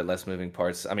a little bit less moving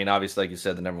parts. I mean, obviously, like you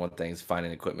said, the number one thing is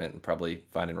finding equipment and probably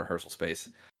finding rehearsal space.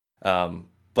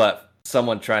 But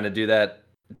someone trying to do that,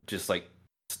 just like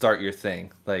start your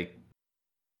thing. Like,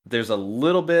 there's a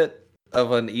little bit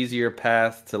of an easier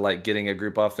path to like getting a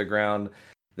group off the ground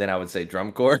than I would say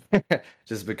drum corps,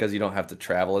 just because you don't have to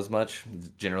travel as much.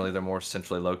 Generally, they're more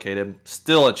centrally located.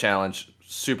 Still a challenge,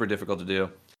 super difficult to do.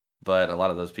 But a lot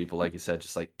of those people, like you said,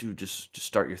 just like, dude, just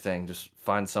start your thing. Just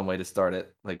find some way to start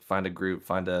it. Like, find a group,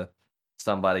 find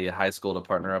somebody at high school to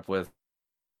partner up with.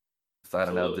 I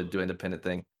don't know, to do independent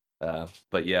thing.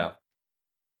 But yeah,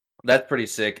 that's pretty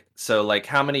sick. So, like,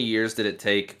 how many years did it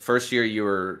take? First year you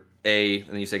were A,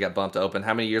 and you say got bumped to open.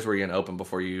 How many years were you in open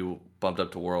before you bumped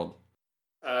up to world?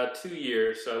 2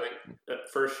 years. So I think that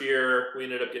first year we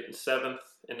ended up getting 7th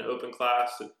in the open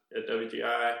class at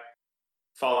WGI.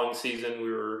 Following season,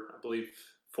 we were, I believe,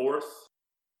 4th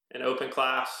in open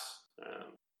class.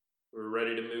 We were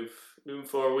ready to move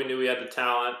forward. We knew we had the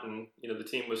talent, and the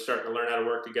team was starting to learn how to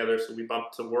work together. So we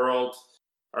bumped to World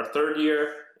our 3rd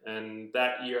year, and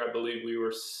that year I believe we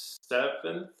were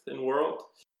 7th in World.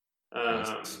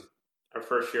 Nice. Our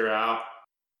first year out,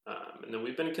 and then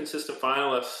we've been a consistent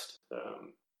finalist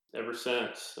ever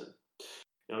since. And,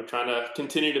 trying to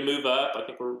continue to move up. I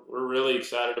think we're really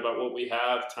excited about what we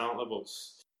have. Talent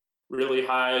level's really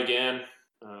high again.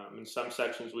 In some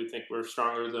sections, we think we're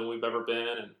stronger than we've ever been.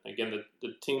 And again,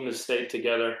 the team has stayed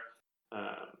together.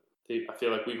 I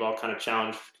feel like we've all kind of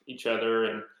challenged each other,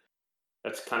 and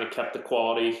that's kind of kept the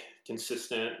quality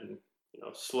consistent and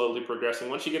slowly progressing.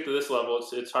 Once you get to this level,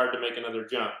 it's hard to make another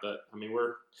jump. But I mean,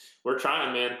 we're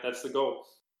trying, man. That's the goal.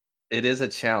 It is a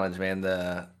challenge, man.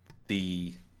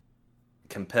 The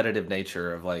competitive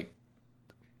nature of like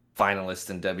finalists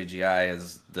in WGI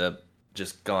is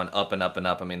just gone up and up and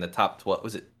up. I mean, the top 12,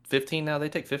 was it 15 now? They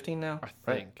take 15 now, I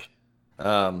think.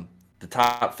 Right? The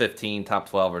top 15, top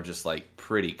 12 are just like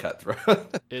pretty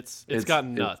cutthroat. It's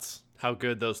gotten nuts how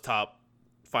good those top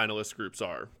finalist groups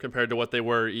are compared to what they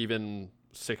were even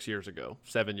 6 years ago,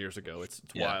 7 years ago. It's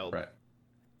wild. Right.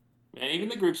 And even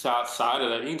the groups outside of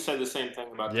that, you can say the same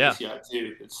thing about DCI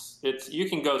too. It's you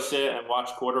can go sit and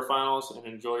watch quarterfinals and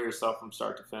enjoy yourself from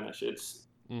start to finish. It's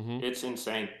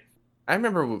insane. I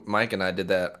remember Mike and I did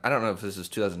that. I don't know if this is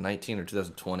 2019 or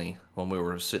 2020 when we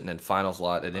were sitting in finals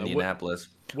lot at Indianapolis.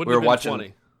 We were watching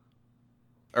 20.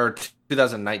 Or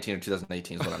 2019 or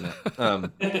 2018 is what I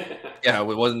meant. Yeah, it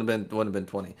wouldn't have been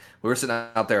 20. We were sitting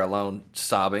out there alone,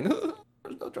 sobbing.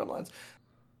 There's no drum lines.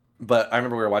 But I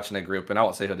remember we were watching a group, and I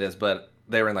won't say who it is, but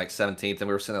they were in like 17th, and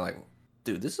we were sitting there like,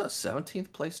 dude, this is a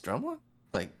 17th place drum line?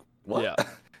 Like, what? Yeah.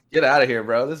 Get out of here,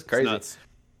 bro. This is crazy. It's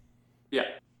nuts.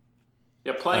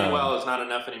 Yeah, playing well is not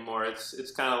enough anymore.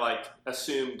 It's kind of like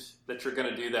assumed that you're going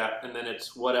to do that, and then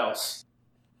it's what else?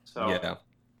 So yeah,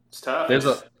 it's tough.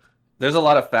 There's a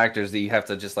lot of factors that you have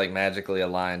to just like magically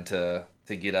align to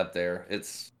get up there.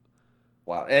 It's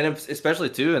wow, and especially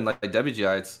too in like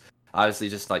WGI, it's obviously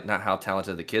just like not how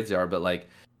talented the kids are, but like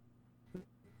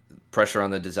pressure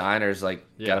on the designers. Like,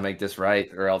 got to make this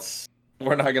right, or else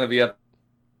we're not going to be up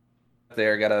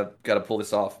there. Got to pull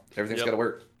this off. Everything's got to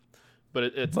work.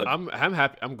 But I'm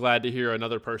happy. I'm glad to hear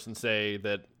another person say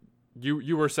that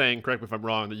you were saying, correct me if I'm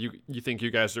wrong, that you think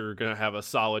you guys are going to have a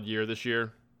solid year this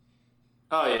year.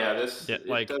 Oh yeah,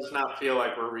 it does not feel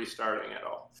like we're restarting at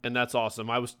all. And that's awesome.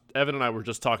 Evan and I were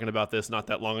just talking about this not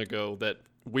that long ago, that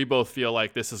we both feel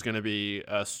like this is going to be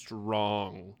a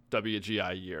strong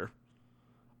WGI year.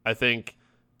 I think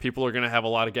people are going to have a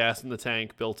lot of gas in the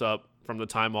tank built up from the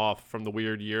time off from the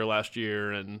weird year last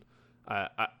year, and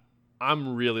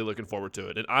I'm really looking forward to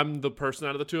it. And I'm the person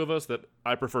out of the two of us that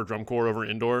I prefer drum corps over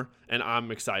indoor, and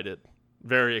I'm excited,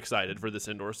 very excited for this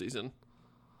indoor season.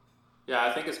 Yeah,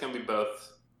 I think it's going to be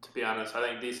both, to be honest. I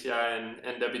think DCI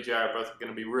and NWGI are both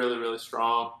going to be really, really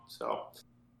strong. So,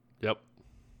 yep.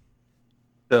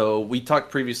 So we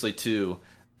talked previously too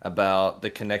about the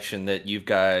connection that you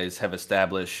guys have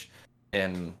established,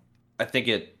 and I think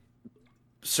it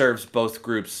serves both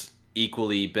groups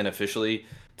equally beneficially.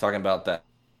 Talking about that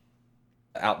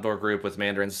outdoor group with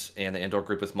Mandarins and the indoor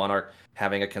group with Monarch,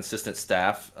 having a consistent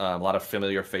staff, a lot of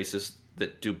familiar faces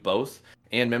that do both,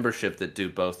 and membership that do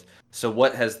both. So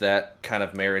what has that kind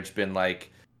of marriage been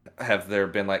like? Have there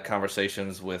been like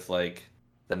conversations with like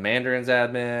the Mandarins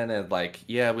admin and like,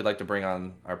 yeah, we'd like to bring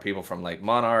on our people from like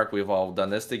Monarch, we've all done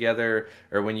this together?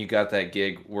 Or when you got that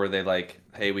gig, were they like,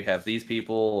 hey, we have these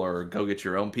people, or go get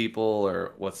your own people,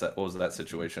 or what was that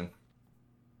situation?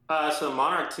 so the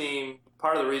Monarch team,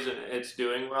 part of the reason it's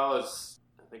doing well is,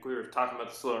 I think we were talking about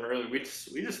this a little earlier. We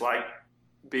just like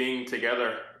being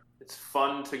together. It's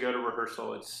fun to go to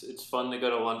rehearsal. It's fun to go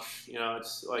to lunch.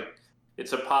 It's like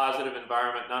it's a positive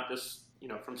environment, not just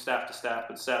from staff to staff,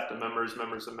 but staff to members,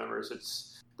 members to members.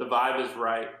 It's the vibe is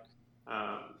right,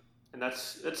 and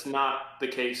that's not the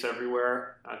case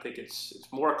everywhere. I think it's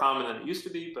more common than it used to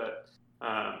be. But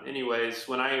anyways,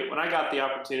 when I got the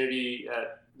opportunity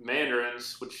at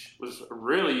Mandarins, which was a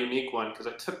really unique one because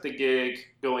I took the gig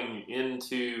going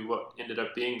into what ended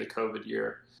up being the COVID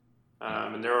year.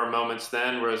 And there were moments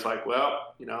then where it's like,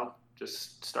 well,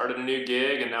 just started a new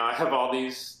gig and now I have all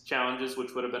these challenges,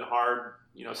 which would have been hard,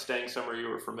 staying somewhere you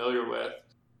were familiar with.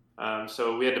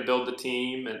 So we had to build the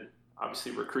team and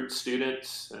obviously recruit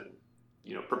students and,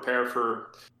 prepare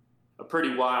for a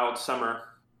pretty wild summer.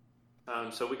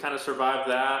 So we kind of survived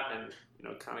that and,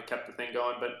 kind of kept the thing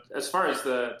going. But as far as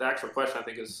the actual question, I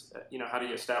think is, how do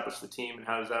you establish the team and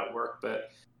how does that work? But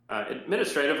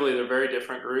administratively, they're very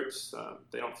different groups.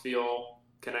 They don't feel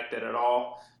connected at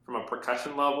all. From a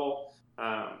percussion level,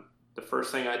 the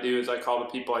first thing I do is I call the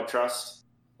people I trust.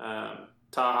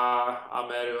 Taha,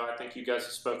 Ahmed, who I think you guys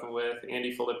have spoken with,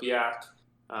 Andy Filipiak.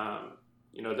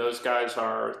 Those guys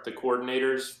are the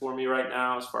coordinators for me right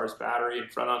now as far as battery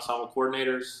and front ensemble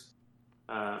coordinators.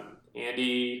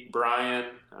 Andy, Brian,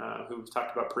 who we've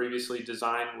talked about previously,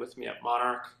 designed with me at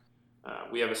Monarch.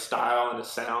 We have a style and a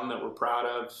sound that we're proud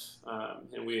of,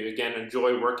 and we, again,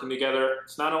 enjoy working together.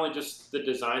 It's not only just the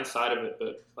design side of it,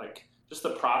 but like just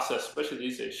the process, especially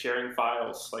these days, sharing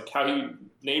files, like how you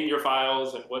name your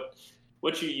files and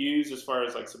what you use as far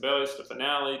as like Sibelius to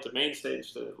Finale to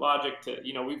Mainstage to Logic to,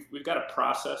 we've got a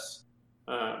process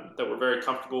that we're very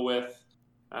comfortable with.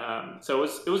 So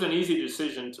it was an easy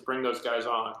decision to bring those guys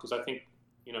on because I think,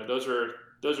 those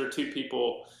are two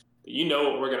people that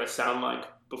what we're going to sound like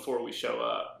before we show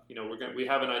up. We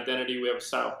have an identity, we have a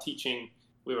style of teaching,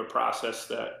 we have a process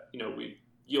that we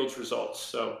yields results.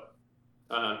 So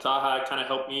Taha kind of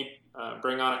helped me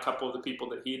bring on a couple of the people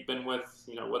that he'd been with,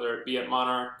 whether it be at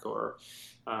Monarch or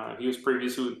he was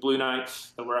previously with Blue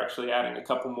Knights. And we're actually adding a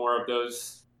couple more of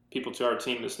those people to our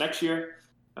team this next year.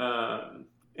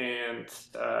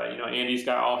 Andy's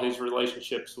got all his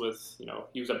relationships with,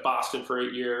 he was at Boston for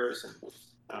 8 years and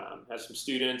has some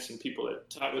students and people that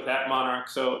taught with that Monarch.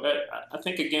 So I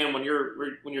think, again, when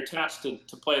you're tasked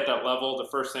to play at that level, the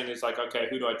first thing is like, okay,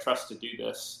 who do I trust to do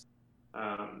this?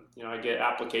 I get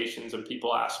applications and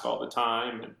people ask all the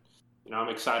time, and I'm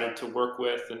excited to work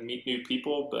with and meet new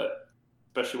people, but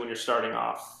especially when you're starting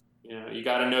off, you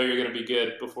got to know you're going to be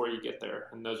good before you get there,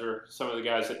 and those are some of the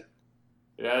guys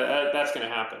that's going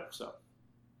to happen. So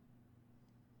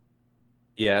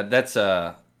yeah, that's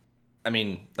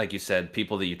like you said,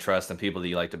 people that you trust and people that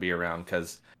you like to be around,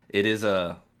 because it is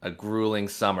a grueling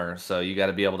summer. So you got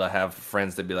to be able to have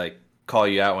friends that be like, call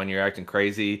you out when you're acting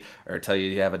crazy or tell you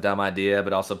you have a dumb idea,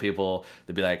 but also people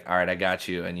that be like, all right, I got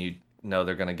you. And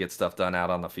they're going to get stuff done out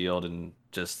on the field and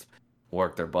just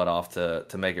work their butt off to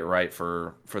make it right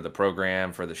for the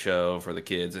program, for the show, for the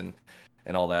kids and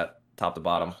all that top to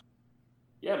bottom.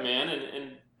 Yeah, man.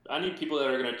 And I need people that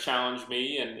are going to challenge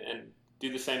me and do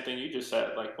the same thing you just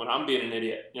said. Like when I'm being an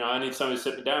idiot, I need somebody to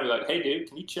sit me down and be like, hey dude,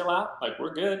 can you chill out? Like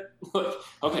we're good.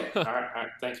 Okay. All right.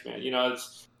 Thanks, man.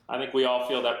 I think we all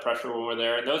feel that pressure when we're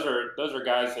there. And those are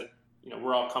guys that,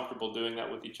 we're all comfortable doing that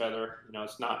with each other.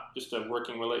 It's not just a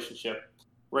working relationship.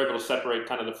 We're able to separate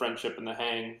kind of the friendship and the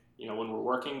hang, when we're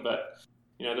working. But,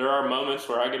 there are moments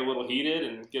where I get a little heated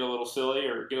and get a little silly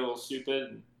or get a little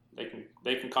stupid, and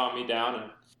they can calm me down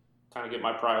and kind of get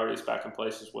my priorities back in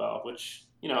place as well, which,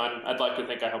 I'd like to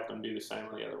think I help them do the same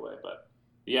the other way. But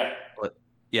yeah.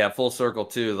 Yeah, full circle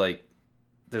too. Like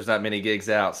there's not many gigs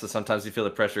out, so sometimes you feel the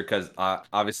pressure because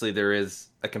obviously there is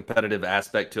a competitive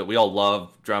aspect to it. We all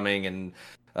love drumming and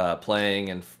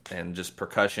playing and just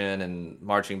percussion and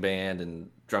marching band and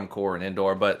drum corps and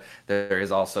indoor, but there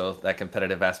is also that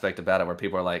competitive aspect about it where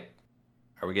people are like,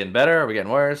 are we getting better? Are we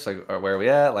getting worse? Like, or where are we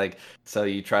at? Like, so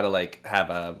you try to like have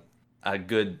a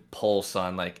good pulse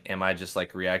on like, am I just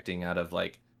like reacting out of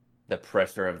like the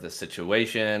pressure of the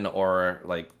situation, or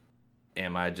like,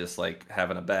 am I just like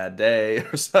having a bad day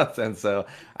or something? So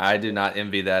I do not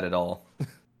envy that at all.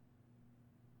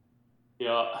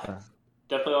 Yeah,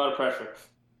 definitely a lot of pressure.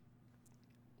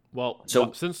 Well,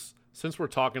 So since we're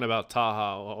talking about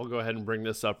Taha, I'll go ahead and bring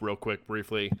this up real quick,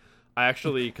 briefly. I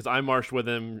actually, because I marched with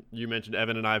him, you mentioned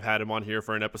Evan and I have had him on here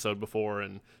for an episode before,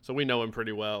 and so we know him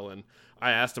pretty well. And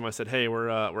I asked him, I said, "Hey,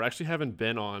 we're actually having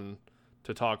Ben on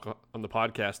to talk on the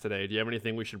podcast today. Do you have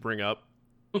anything we should bring up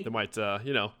that might,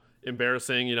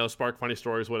 embarrassing, spark funny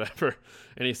stories, whatever?"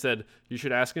 And he said, "You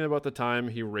should ask him about the time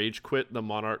he rage quit the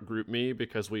Monarch group me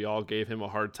because we all gave him a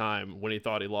hard time when he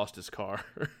thought he lost his car."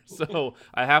 So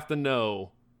I have to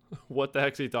know, what the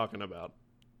heck's he talking about?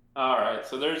 All right,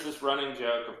 so there's this running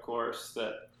joke, of course,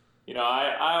 that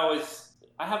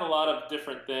I have a lot of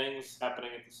different things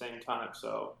happening at the same time.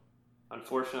 So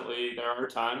unfortunately, there are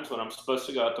times when I'm supposed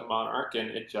to go out to Monarch and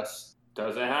it just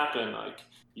doesn't happen. Like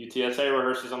UTSA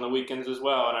rehearses on the weekends as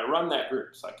well, and I run that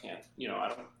group, so I can't,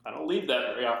 I don't leave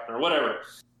that very often or whatever.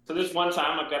 So this one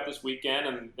time I've got this weekend,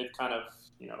 and they've kind of,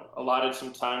 allotted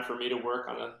some time for me to work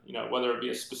on whether it be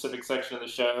a specific section of the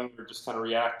show or just kind of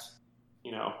react,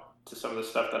 to some of the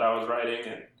stuff that I was writing.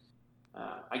 And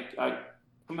I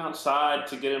come outside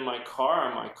to get in my car,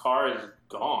 and my car is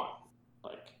gone.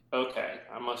 Like, okay,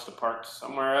 I must have parked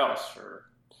somewhere else, or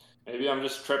maybe I'm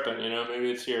just tripping, maybe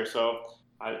it's here. So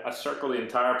I circle the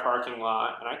entire parking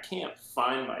lot, and I can't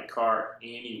find my car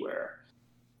anywhere.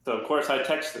 So, of course, I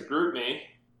text the group me,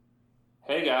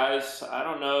 "Hey, guys, I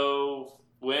don't know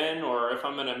when or if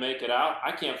I'm going to make it out.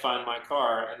 I can't find my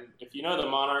car." And if you know the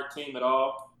Monarch team at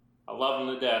all, I love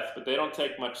them to death, but they don't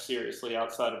take much seriously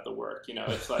outside of the work.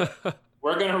 It's like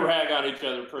we're going to rag on each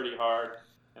other pretty hard.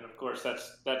 And, of course,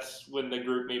 that's when the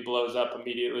group me blows up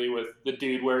immediately with the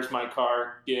 "dude, where's my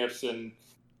car" gifts and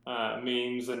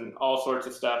memes and all sorts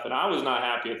of stuff. And I was not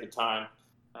happy at the time.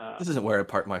 This isn't where I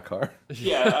parked my car.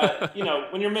 Yeah,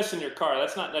 when you're missing your car,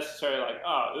 that's not necessarily like,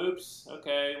 oh, oops,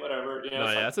 okay, whatever. No,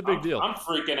 yeah, that's a big deal. I'm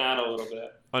freaking out a little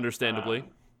bit. Understandably.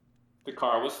 The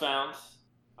car was found.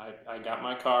 I got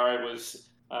my car. It was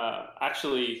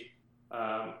actually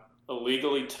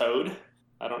illegally towed.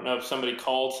 I don't know if somebody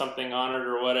called something on it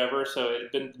or whatever, so it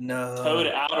had been towed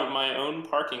out of my own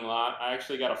parking lot. I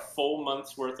actually got a full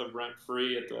month's worth of rent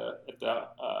free at the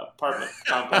apartment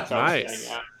complex I was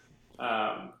staying at.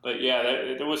 But yeah,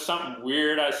 there was something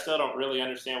weird. I still don't really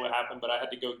understand what happened, but I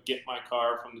had to go get my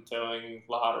car from the towing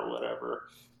lot or whatever,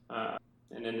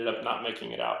 and ended up not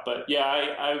making it out. But yeah,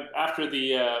 I after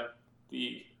the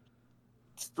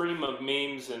stream of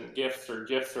memes and GIFs or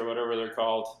GIFs or whatever they're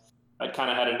called, I kind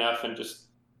of had enough and just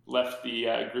left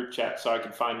the group chat so I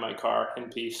could find my car in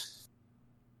peace.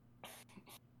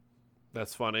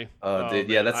 That's funny. Dude,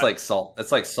 yeah, that's like salt.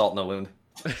 That's like salt in the wound.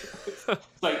 It's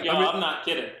like, I'm not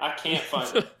kidding. I can't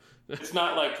find it. It's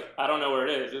not like I don't know where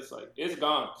it is. It's like, it's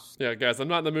gone. Yeah, guys, I'm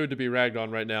not in the mood to be ragged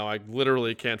on right now. I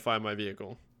literally can't find my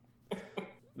vehicle.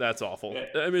 That's awful.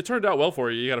 Yeah. I mean, it turned out well for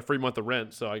you. You got a free month of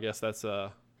rent, so I guess that's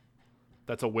a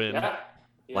win. Yeah.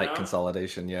 Like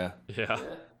consolidation, yeah. Yeah.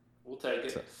 We'll take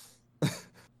it.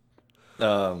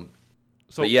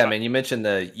 But yeah, man, you mentioned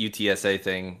the UTSA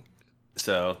thing,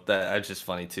 so that's just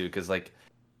funny too, because like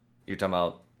you're talking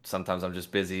about, sometimes I'm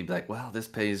just busy, like, well, this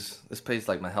pays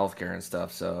like my healthcare and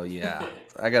stuff, so yeah,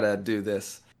 I gotta do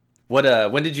this.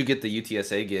 When did you get the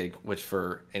UTSA gig? Which,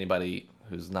 for anybody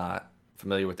who's not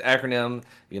familiar with the acronym,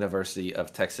 University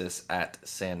of Texas at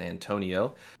San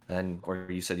Antonio, or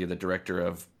you said you're the director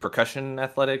of percussion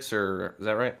athletics, or is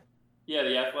that right? Yeah,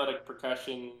 the athletic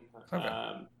percussion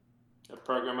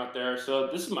program up there. So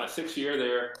this is my 6th year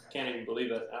there. I can't even believe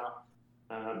that now.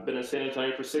 Been in San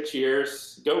Antonio for 6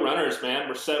 years. Go Runners, man.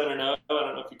 We're 7-0. I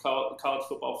don't know if you call it college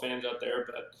football fans out there,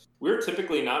 but we're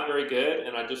typically not very good.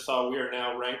 And I just saw we are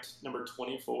now ranked number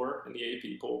 24 in the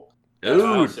AP poll.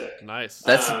 Dude, nice.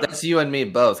 That's you and me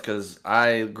both, because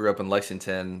I grew up in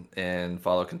Lexington and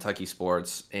follow Kentucky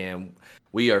sports, and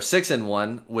we are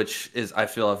 6-1, which is, I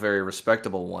feel, a very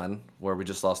respectable one, where we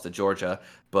just lost to Georgia.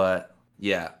 But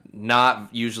yeah,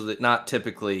 not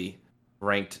typically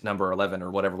ranked number 11 or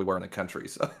whatever we were in the country.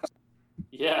 So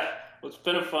yeah, well, it's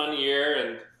been a fun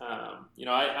year, and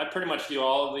I pretty much do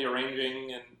all of the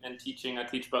arranging and teaching. I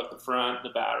teach both the front, the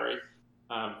battery.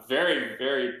 Very,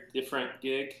 very different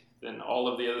gig than all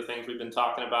of the other things we've been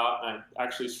talking about. I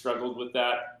actually struggled with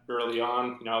that early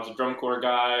on. I was a drum corps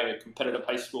guy, a competitive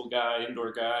high school guy,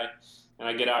 indoor guy, and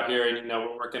I get out here and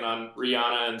we're working on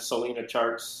Rihanna and Selena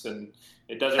charts, and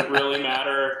it doesn't really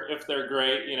matter if they're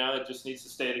great. It just needs to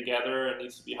stay together. It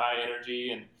needs to be high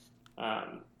energy,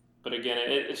 and but again,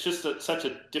 it's just such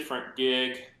a different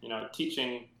gig. I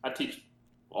teach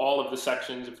all of the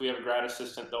sections. If we have a grad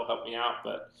assistant, they'll help me out,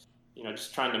 but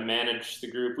just trying to manage the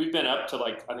group. We've been up to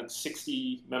I think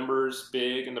 60 members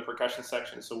big in the percussion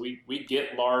section. So we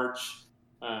get large,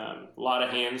 a lot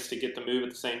of hands to get the move at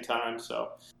the same time.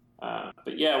 So,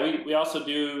 but yeah, we also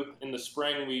do in the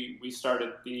spring, we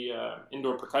started the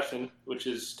indoor percussion, which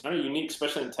is kind of unique,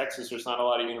 especially in Texas. There's not a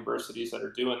lot of universities that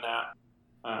are doing that.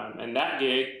 And that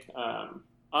gig,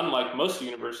 unlike most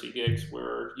university gigs,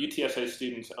 we're UTSA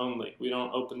students only. We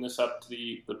don't open this up to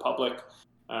the public.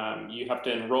 You have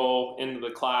to enroll into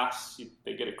the class.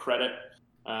 They get a credit,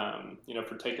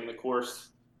 for taking the course,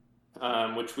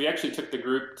 which we actually took the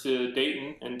group to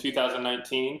Dayton in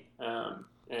 2019.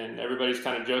 And everybody's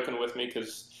kind of joking with me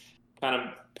because kind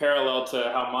of parallel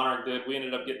to how Monarch did, we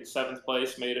ended up getting 7th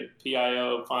place, made it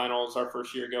PIO finals our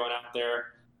first year going out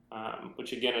there,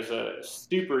 which again is a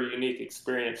super unique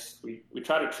experience. We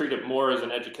try to treat it more as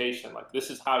an education. Like, this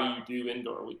is how you do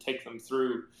indoor. We take them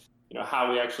through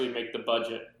how we actually make the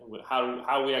budget,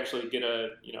 how we actually get a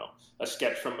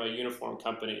sketch from a uniform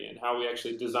company, and how we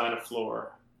actually design a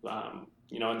floor.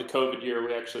 In the COVID year,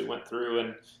 we actually went through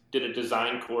and did a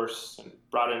design course and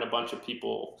brought in a bunch of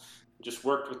people, just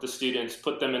worked with the students,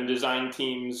 put them in design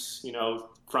teams,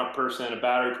 front person, a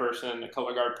battery person, a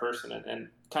color guard person, and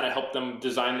kind of help them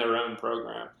design their own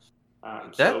program.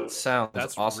 That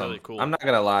sounds awesome. Really cool. I'm not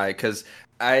gonna lie, because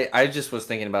I just was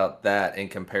thinking about that in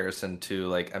comparison to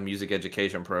like a music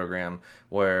education program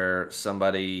where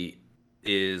somebody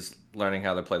is learning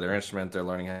how to play their instrument, they're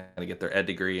learning how to get their ed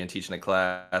degree and teaching a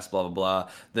class, blah blah blah.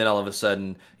 Then all of a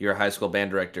sudden you're a high school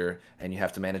band director and you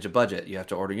have to manage a budget, you have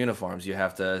to order uniforms, you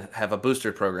have to have a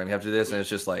booster program, you have to do this, and it's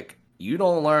just like, you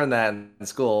don't learn that in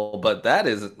school, but that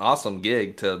is an awesome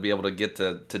gig to be able to get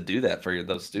to do that for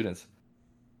those students.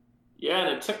 Yeah,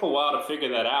 and it took a while to figure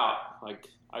that out. Like,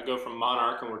 I go from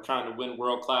Monarch and we're trying to win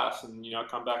world class, and I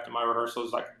come back to my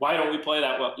rehearsals like, why don't we play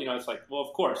that well? It's like, well,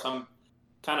 of course, I'm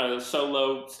kind of a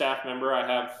solo staff member. I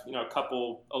have a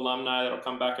couple alumni that'll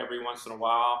come back every once in a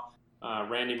while.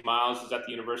 Randy Miles is at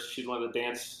the university. She's one of the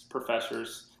dance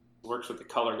professors, works with the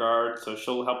color guard, so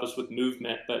she'll help us with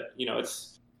movement. But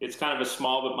it's kind of a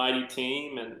small but mighty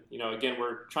team, and again,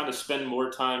 we're trying to spend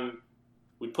more time.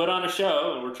 We put on a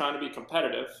show and we're trying to be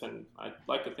competitive, and I'd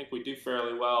like to think we do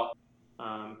fairly well,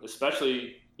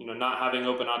 especially, not having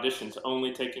open auditions,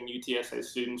 only taking UTSA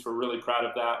students. We're really proud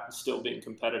of that, and still being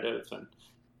competitive. And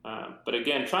but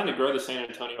again, trying to grow the San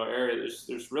Antonio area,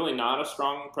 there's really not a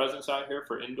strong presence out here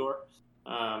for indoor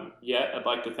yet. I'd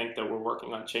like to think that we're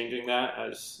working on changing that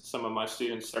as some of my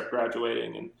students start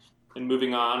graduating and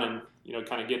moving on and,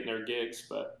 kind of getting their gigs.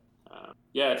 But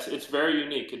yeah, it's very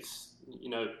unique. It's,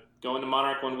 going to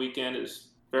Monarch one weekend is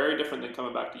very different than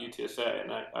coming back to UTSA,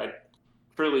 and I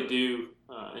truly do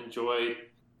enjoy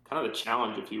kind of the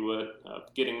challenge, if you would,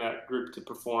 of getting that group to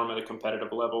perform at a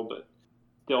competitive level, but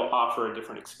still offer a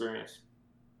different experience.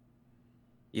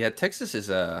 Yeah, Texas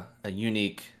is a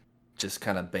unique, just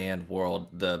kind of band world.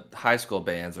 The high school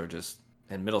bands are just,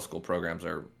 and middle school programs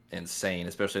are insane,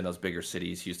 especially in those bigger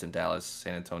cities, Houston, Dallas,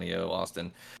 San Antonio,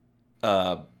 Austin.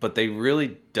 But they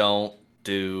really don't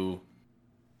do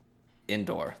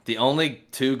indoor. The only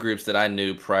 2 groups that I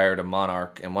knew prior to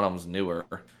Monarch, and one of them was newer,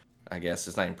 I guess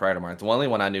it's not even prior to Monarch. The only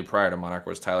one I knew prior to Monarch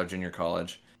was Tyler Junior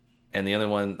College, and the only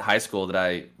one high school that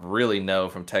I really know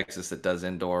from Texas that does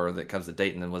indoor that comes to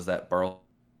Dayton was that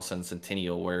Burleson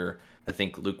Centennial, where I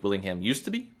think Luke Willingham used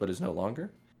to be, but is no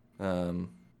longer.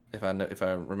 If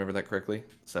I remember that correctly,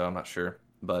 so I'm not sure,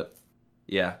 but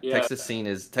yeah. Texas scene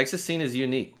is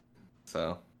unique.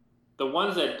 So the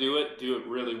ones that do it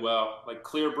really well. Like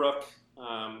Clearbrook,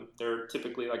 they're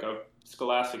typically like a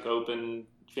Scholastic Open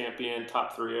champion,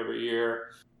 top 3 every year.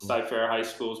 Cy-Fair High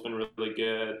School has been really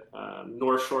good.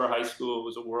 North Shore High School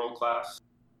was a world-class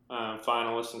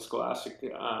finalist in Scholastic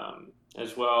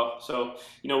as well. So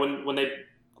when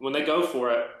they go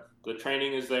for it, the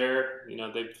training is there.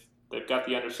 They've got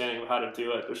the understanding of how to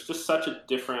do it. There's just such a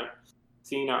different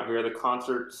scene out here. The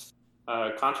concert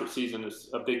season is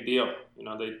a big deal.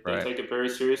 They take it very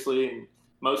seriously, and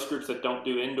most groups that don't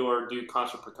do indoor do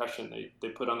concert percussion. They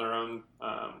put on their own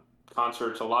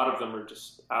concerts. A lot of them are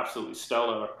just absolutely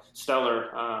stellar.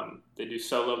 They do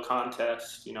solo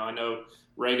contests. I know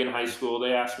Reagan High School,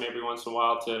 they ask me every once in a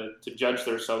while to judge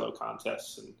their solo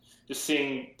contests, and just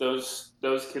seeing those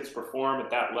kids perform at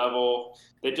that level,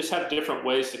 they just have different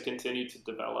ways to continue to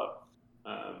develop.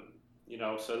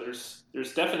 So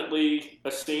there's definitely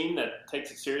a scene that takes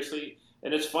it seriously.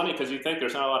 And it's funny because you think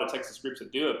there's not a lot of Texas groups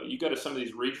that do it, but you go to some of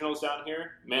these regionals down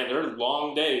here, man, they're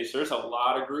long days. There's a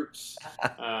lot of groups.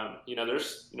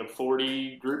 There's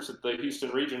 40 groups at the Houston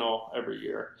Regional every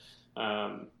year.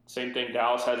 Same thing,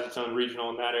 Dallas has its own regional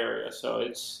in that area. So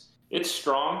it's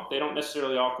strong. They don't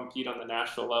necessarily all compete on the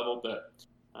national level, but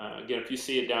again, if you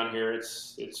see it down here,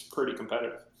 it's pretty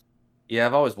competitive. Yeah,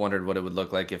 I've always wondered what it would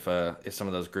look like if some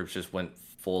of those groups just went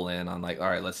full in on like, all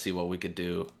right, let's see what we could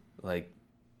do. Like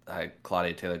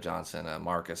Claudia Taylor Johnson,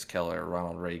 Marcus Keller,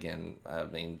 Ronald Reagan. I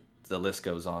mean, the list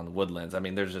goes on. Woodlands. I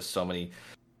mean, there's just so many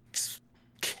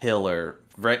killer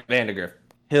Vandergrift,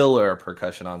 killer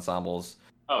percussion ensembles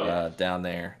down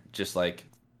there. Just like,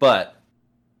 but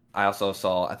I also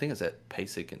saw, I think it's at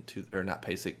PASIC not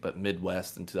PASIC, but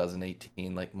Midwest in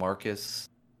 2018. Like Marcus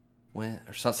went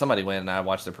or somebody went, and I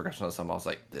watched the percussion ensemble. I was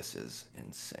like, this is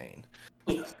insane.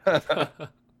 Well,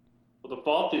 the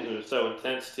fall season is so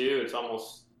intense too.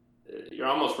 You're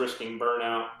almost risking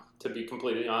burnout, to be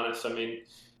completely honest. I mean,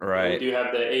 right. We do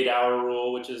have the 8-hour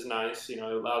rule, which is nice. It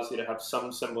allows you to have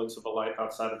some semblance of a life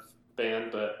outside of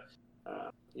band, but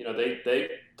they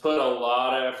put a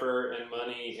lot of effort and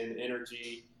money and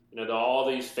energy. All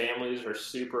these families are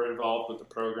super involved with the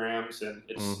programs, and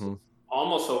it's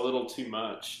almost a little too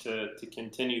much to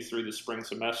continue through the spring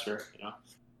semester.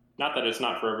 Not that it's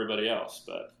not for everybody else,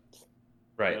 but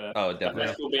right. Definitely. The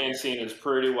high school band scene is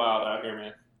pretty wild out here,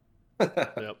 man.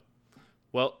 Yep.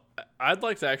 Well, I'd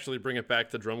like to actually bring it back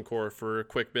to drum corps for a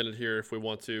quick minute here, if we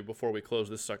want to, before we close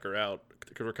this sucker out,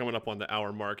 because we're coming up on the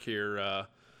hour mark here.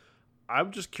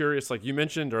 I'm just curious, like you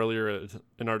mentioned earlier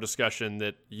in our discussion,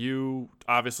 that you're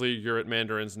at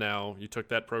Mandarins now. You took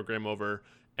that program over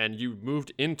and you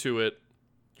moved into it.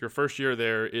 Your first year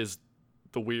there is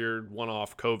the weird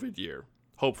one-off COVID year,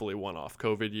 hopefully one-off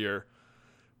COVID year.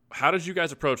 How did you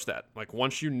guys approach that? Like,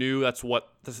 once you knew that's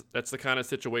the kind of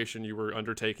situation you were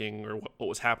undertaking, or what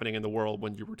was happening in the world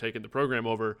when you were taking the program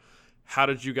over, how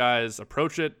did you guys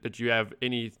approach it? Did you have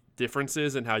any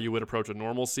differences in how you would approach a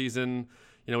normal season?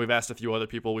 We've asked a few other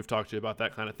people, we've talked to you about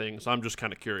that kind of thing, so I'm just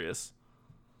kind of curious.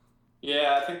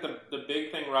 Yeah, I think the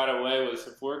big thing right away was,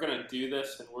 if we're going to do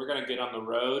this and we're going to get on the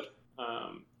road,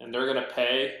 and they're going to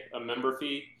pay a member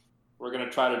fee, we're going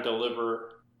to try to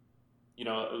deliver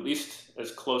at least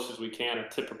as close as we can, a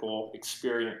typical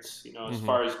experience, as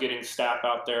far as getting staff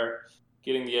out there,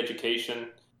 getting the education,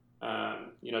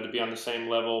 to be on the same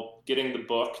level, getting the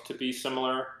book to be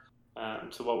similar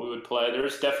to what we would play.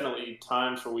 There's definitely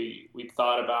times where we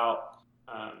thought about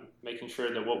making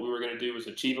sure that what we were going to do was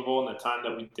achievable in the time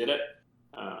that we did it.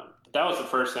 But that was the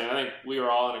first thing. I think we were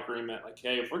all in agreement, like,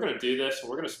 hey, if we're going to do this and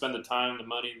we're going to spend the time, the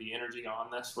money, the energy on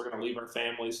this, we're going to leave our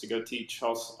families to go teach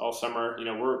all summer.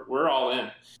 We're all in.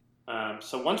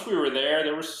 So once we were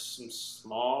there were some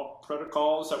small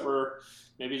protocols that were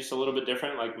maybe just a little bit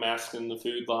different, like masks in the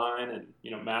food line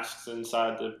and, masks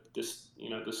inside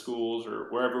the schools or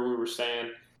wherever we were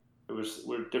staying.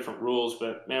 Were different rules,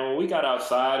 but man, when we got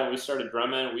outside and we started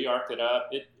drumming, we arced it up.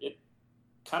 It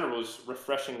kind of was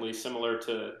refreshingly similar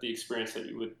to the experience that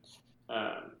you would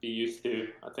be used to.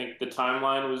 I think the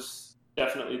timeline was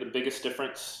definitely the biggest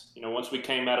difference. Once we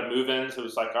came out of move-ins, it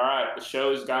was like, all right, the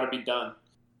show's got to be done.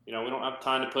 We don't have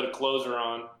time to put a closer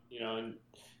on, and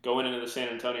going into the San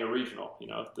Antonio Regional.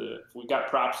 If we got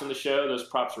props in the show, those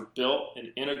props are built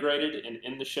and integrated and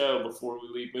in the show before we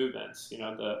leave move-ins.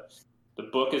 The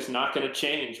book is not going to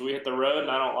change. We hit the road and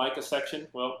I don't like a section.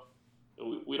 Well,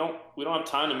 we don't have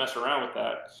time to mess around with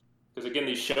that, because again,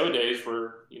 these show days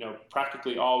were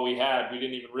practically all we had. We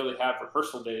didn't even really have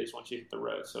rehearsal days once you hit the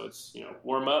road. So it's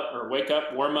warm up or wake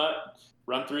up, warm up,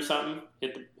 run through something,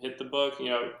 hit the book,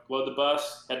 load the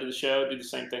bus, head to the show, do the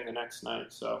same thing the next night.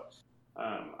 So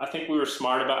I think we were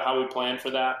smart about how we planned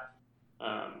for that.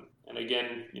 And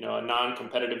again, a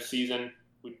non-competitive season.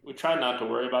 We try not to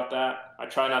worry about that. I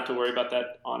try not to worry about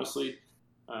that, honestly.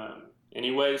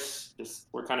 Anyways,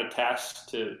 we're kind of tasked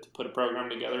to put a program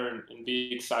together and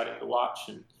be exciting to watch,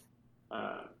 and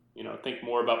think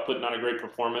more about putting on a great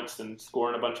performance than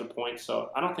scoring a bunch of points. So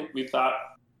I don't think we thought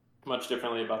much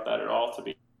differently about that at all, to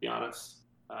be honest.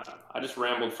 I just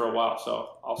rambled for a while,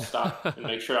 so I'll stop and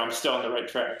make sure I'm still on the right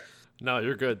track. No,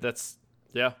 you're good. That's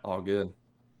all good.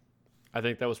 I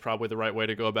think that was probably the right way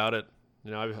to go about it.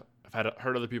 I've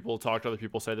heard other people talk to other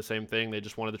people say the same thing. They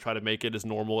just wanted to try to make it as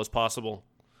normal as possible.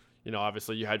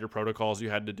 Obviously you had your protocols you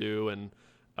had to do, and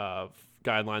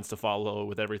guidelines to follow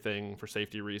with everything for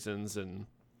safety reasons, and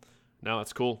no,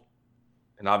 it's cool.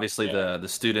 And obviously the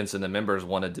students and the members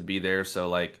wanted to be there, so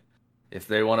like if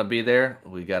they want to be there,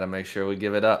 we got to make sure we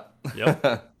give it up. Yep.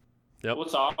 Well,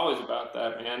 it's always about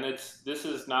that, man. This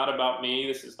is not about me.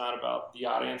 This is not about the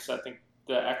audience. I think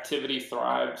the activity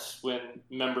thrives when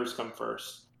members come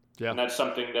first. Yeah. And that's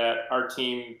something that our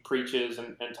team preaches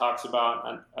and talks about.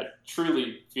 And I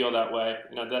truly feel that way.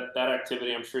 That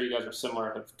activity, I'm sure you guys are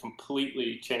similar, have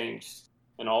completely changed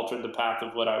and altered the path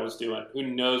of what I was doing. Who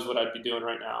knows what I'd be doing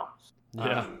right now?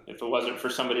 Yeah. If it wasn't for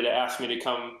somebody to ask me to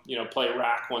come, play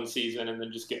rack one season and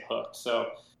then just get hooked. So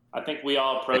I think we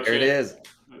all approach There it is.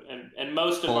 And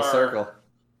most of Full our circle.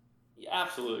 Yeah,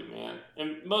 absolutely, man.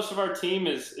 And most of our team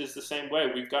is the same way.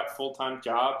 We've got full-time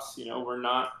jobs.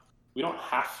 We don't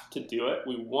have to do it.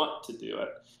 We want to do it.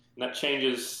 And that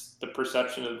changes the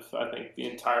perception of, I think, the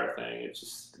entire thing. It's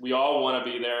just, we all want to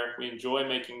be there. We enjoy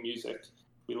making music.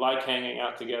 We like hanging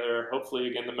out together. Hopefully,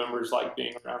 again, the members like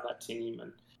being around that team.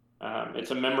 And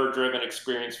it's a member-driven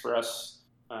experience for us.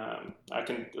 I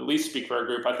can at least speak for our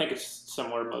group. I think it's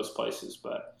similar to most places,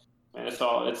 but man, it's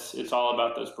all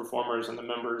about those performers and the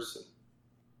members and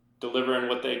delivering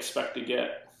what they expect to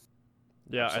get.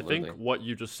 Yeah, Absolutely. I think what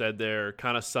you just said there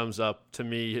kind of sums up to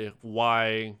me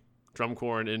why drum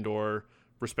corps and indoor,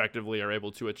 respectively, are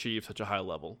able to achieve such a high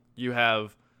level. You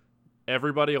have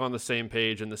everybody on the same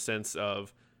page in the sense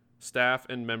of staff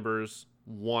and members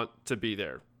want to be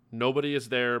there. Nobody is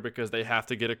there because they have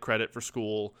to get a credit for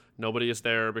school. Nobody is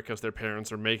there because their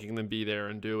parents are making them be there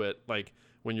and do it. Like,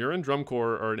 when you're in drum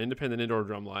corps or an independent indoor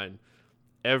drum line,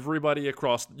 everybody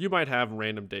across, you might have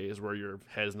random days where your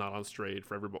head is not on straight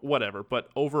for everybody, whatever, but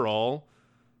overall,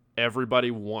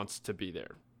 everybody wants to be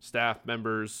there. Staff,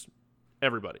 members,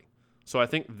 everybody. So I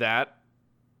think that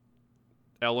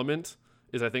element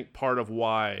is, I think, part of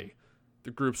why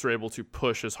the groups are able to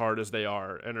push as hard as they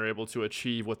are and are able to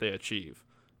achieve what they achieve,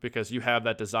 because you have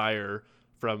that desire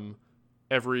from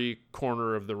every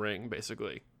corner of the ring,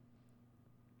 basically.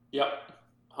 Yep,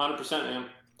 100%, man.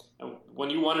 And when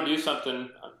you want to do something,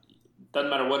 doesn't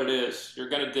matter what it is, you're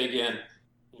going to dig in.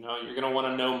 You're going to want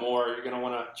to know more. You're going to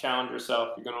want to challenge yourself.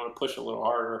 You're going to want to push a little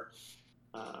harder.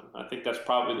 I think that's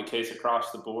probably the case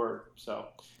across the board. So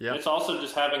It's also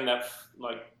just having that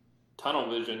tunnel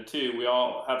vision too. We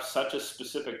all have such a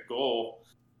specific goal.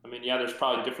 I mean, yeah, there's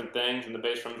probably different things, and the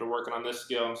bass drums are working on this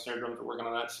skill and snare drums are working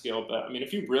on that skill. But I mean,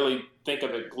 if you really think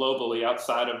of it globally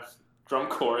outside of drum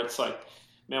corps, it's like,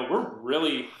 man, we're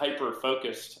really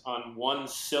hyper-focused on one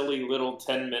silly little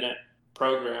 10-minute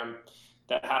program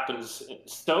that happens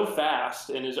so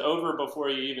fast and is over before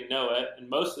you even know it. And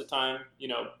most of the time,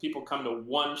 people come to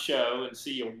one show and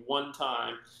see you one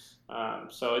time.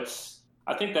 So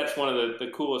I think that's one of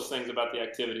the coolest things about the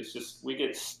activities. Just we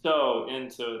get so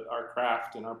into our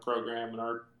craft and our program and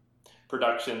our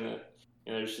production that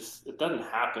it doesn't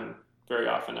happen very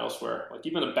often elsewhere. Like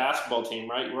even the basketball team,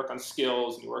 right? You work on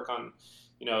skills and you work on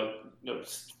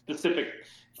specific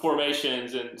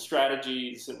formations and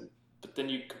strategies, but then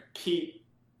you compete,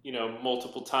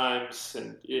 multiple times,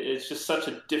 and it's just such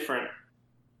a different.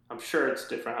 I'm sure it's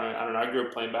different. I don't know. I grew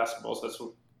up playing basketball, so that's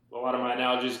what a lot of my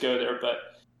analogies go there. But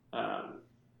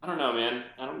I don't know, man.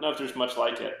 I don't know if there's much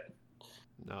like it.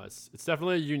 No, it's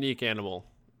definitely a unique animal,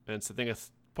 and I think it's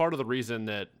part of the reason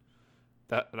that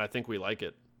I think we like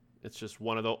it. It's just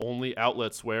one of the only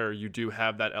outlets where you do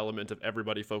have that element of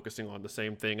everybody focusing on the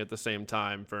same thing at the same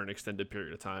time for an extended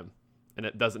period of time. And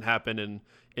it doesn't happen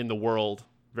in the world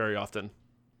very often.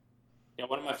 Yeah,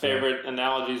 one of my favorite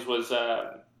analogies was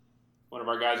one of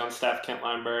our guys on staff, Kent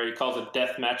Lineberry. He calls it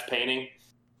death match painting,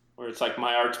 where it's like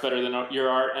my art's better than your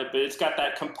art, but it's got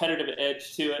that competitive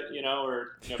edge to it,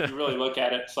 or if you really look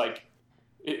at it, it's like,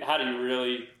 how do you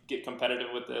really get competitive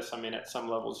with this? I mean, at some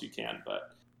levels you can,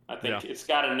 but I think it's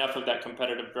got enough of that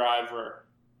competitive drive where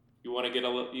you want to get a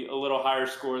little higher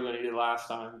score than you did last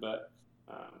time, but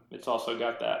it's also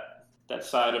got that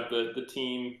side of the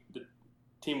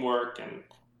teamwork, and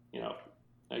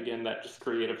again, that just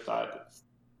creative side.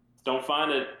 Don't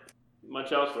find it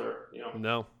much elsewhere.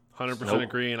 No, 100%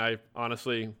 agree. And I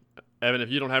honestly, Evan, if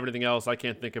you don't have anything else, I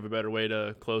can't think of a better way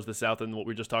to close this out than what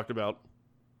we just talked about.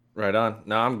 Right on.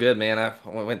 No, I'm good, man. I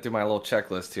went through my little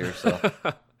checklist here, so.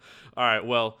 All right,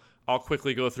 well, I'll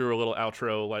quickly go through a little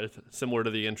outro, similar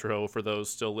to the intro for those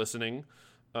still listening.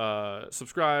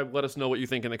 Subscribe. Let us know what you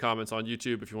think in the comments on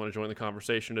YouTube if you want to join the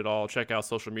conversation at all. Check out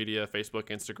social media, Facebook,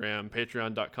 Instagram,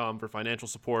 patreon.com for financial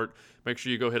support. Make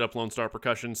sure you go hit up Lone Star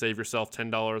Percussion. Save yourself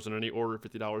 $10 on any order,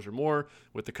 $50 or more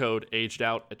with the code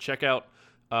AGEDOUT at checkout.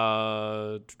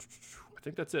 I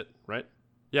think that's it, right?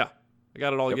 Yeah. I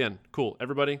got it all again. Cool.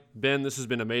 Everybody, Ben, this has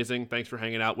been amazing. Thanks for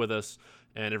hanging out with us.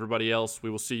 And everybody else, we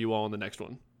will see you all in the next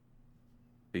one.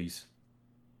 Peace.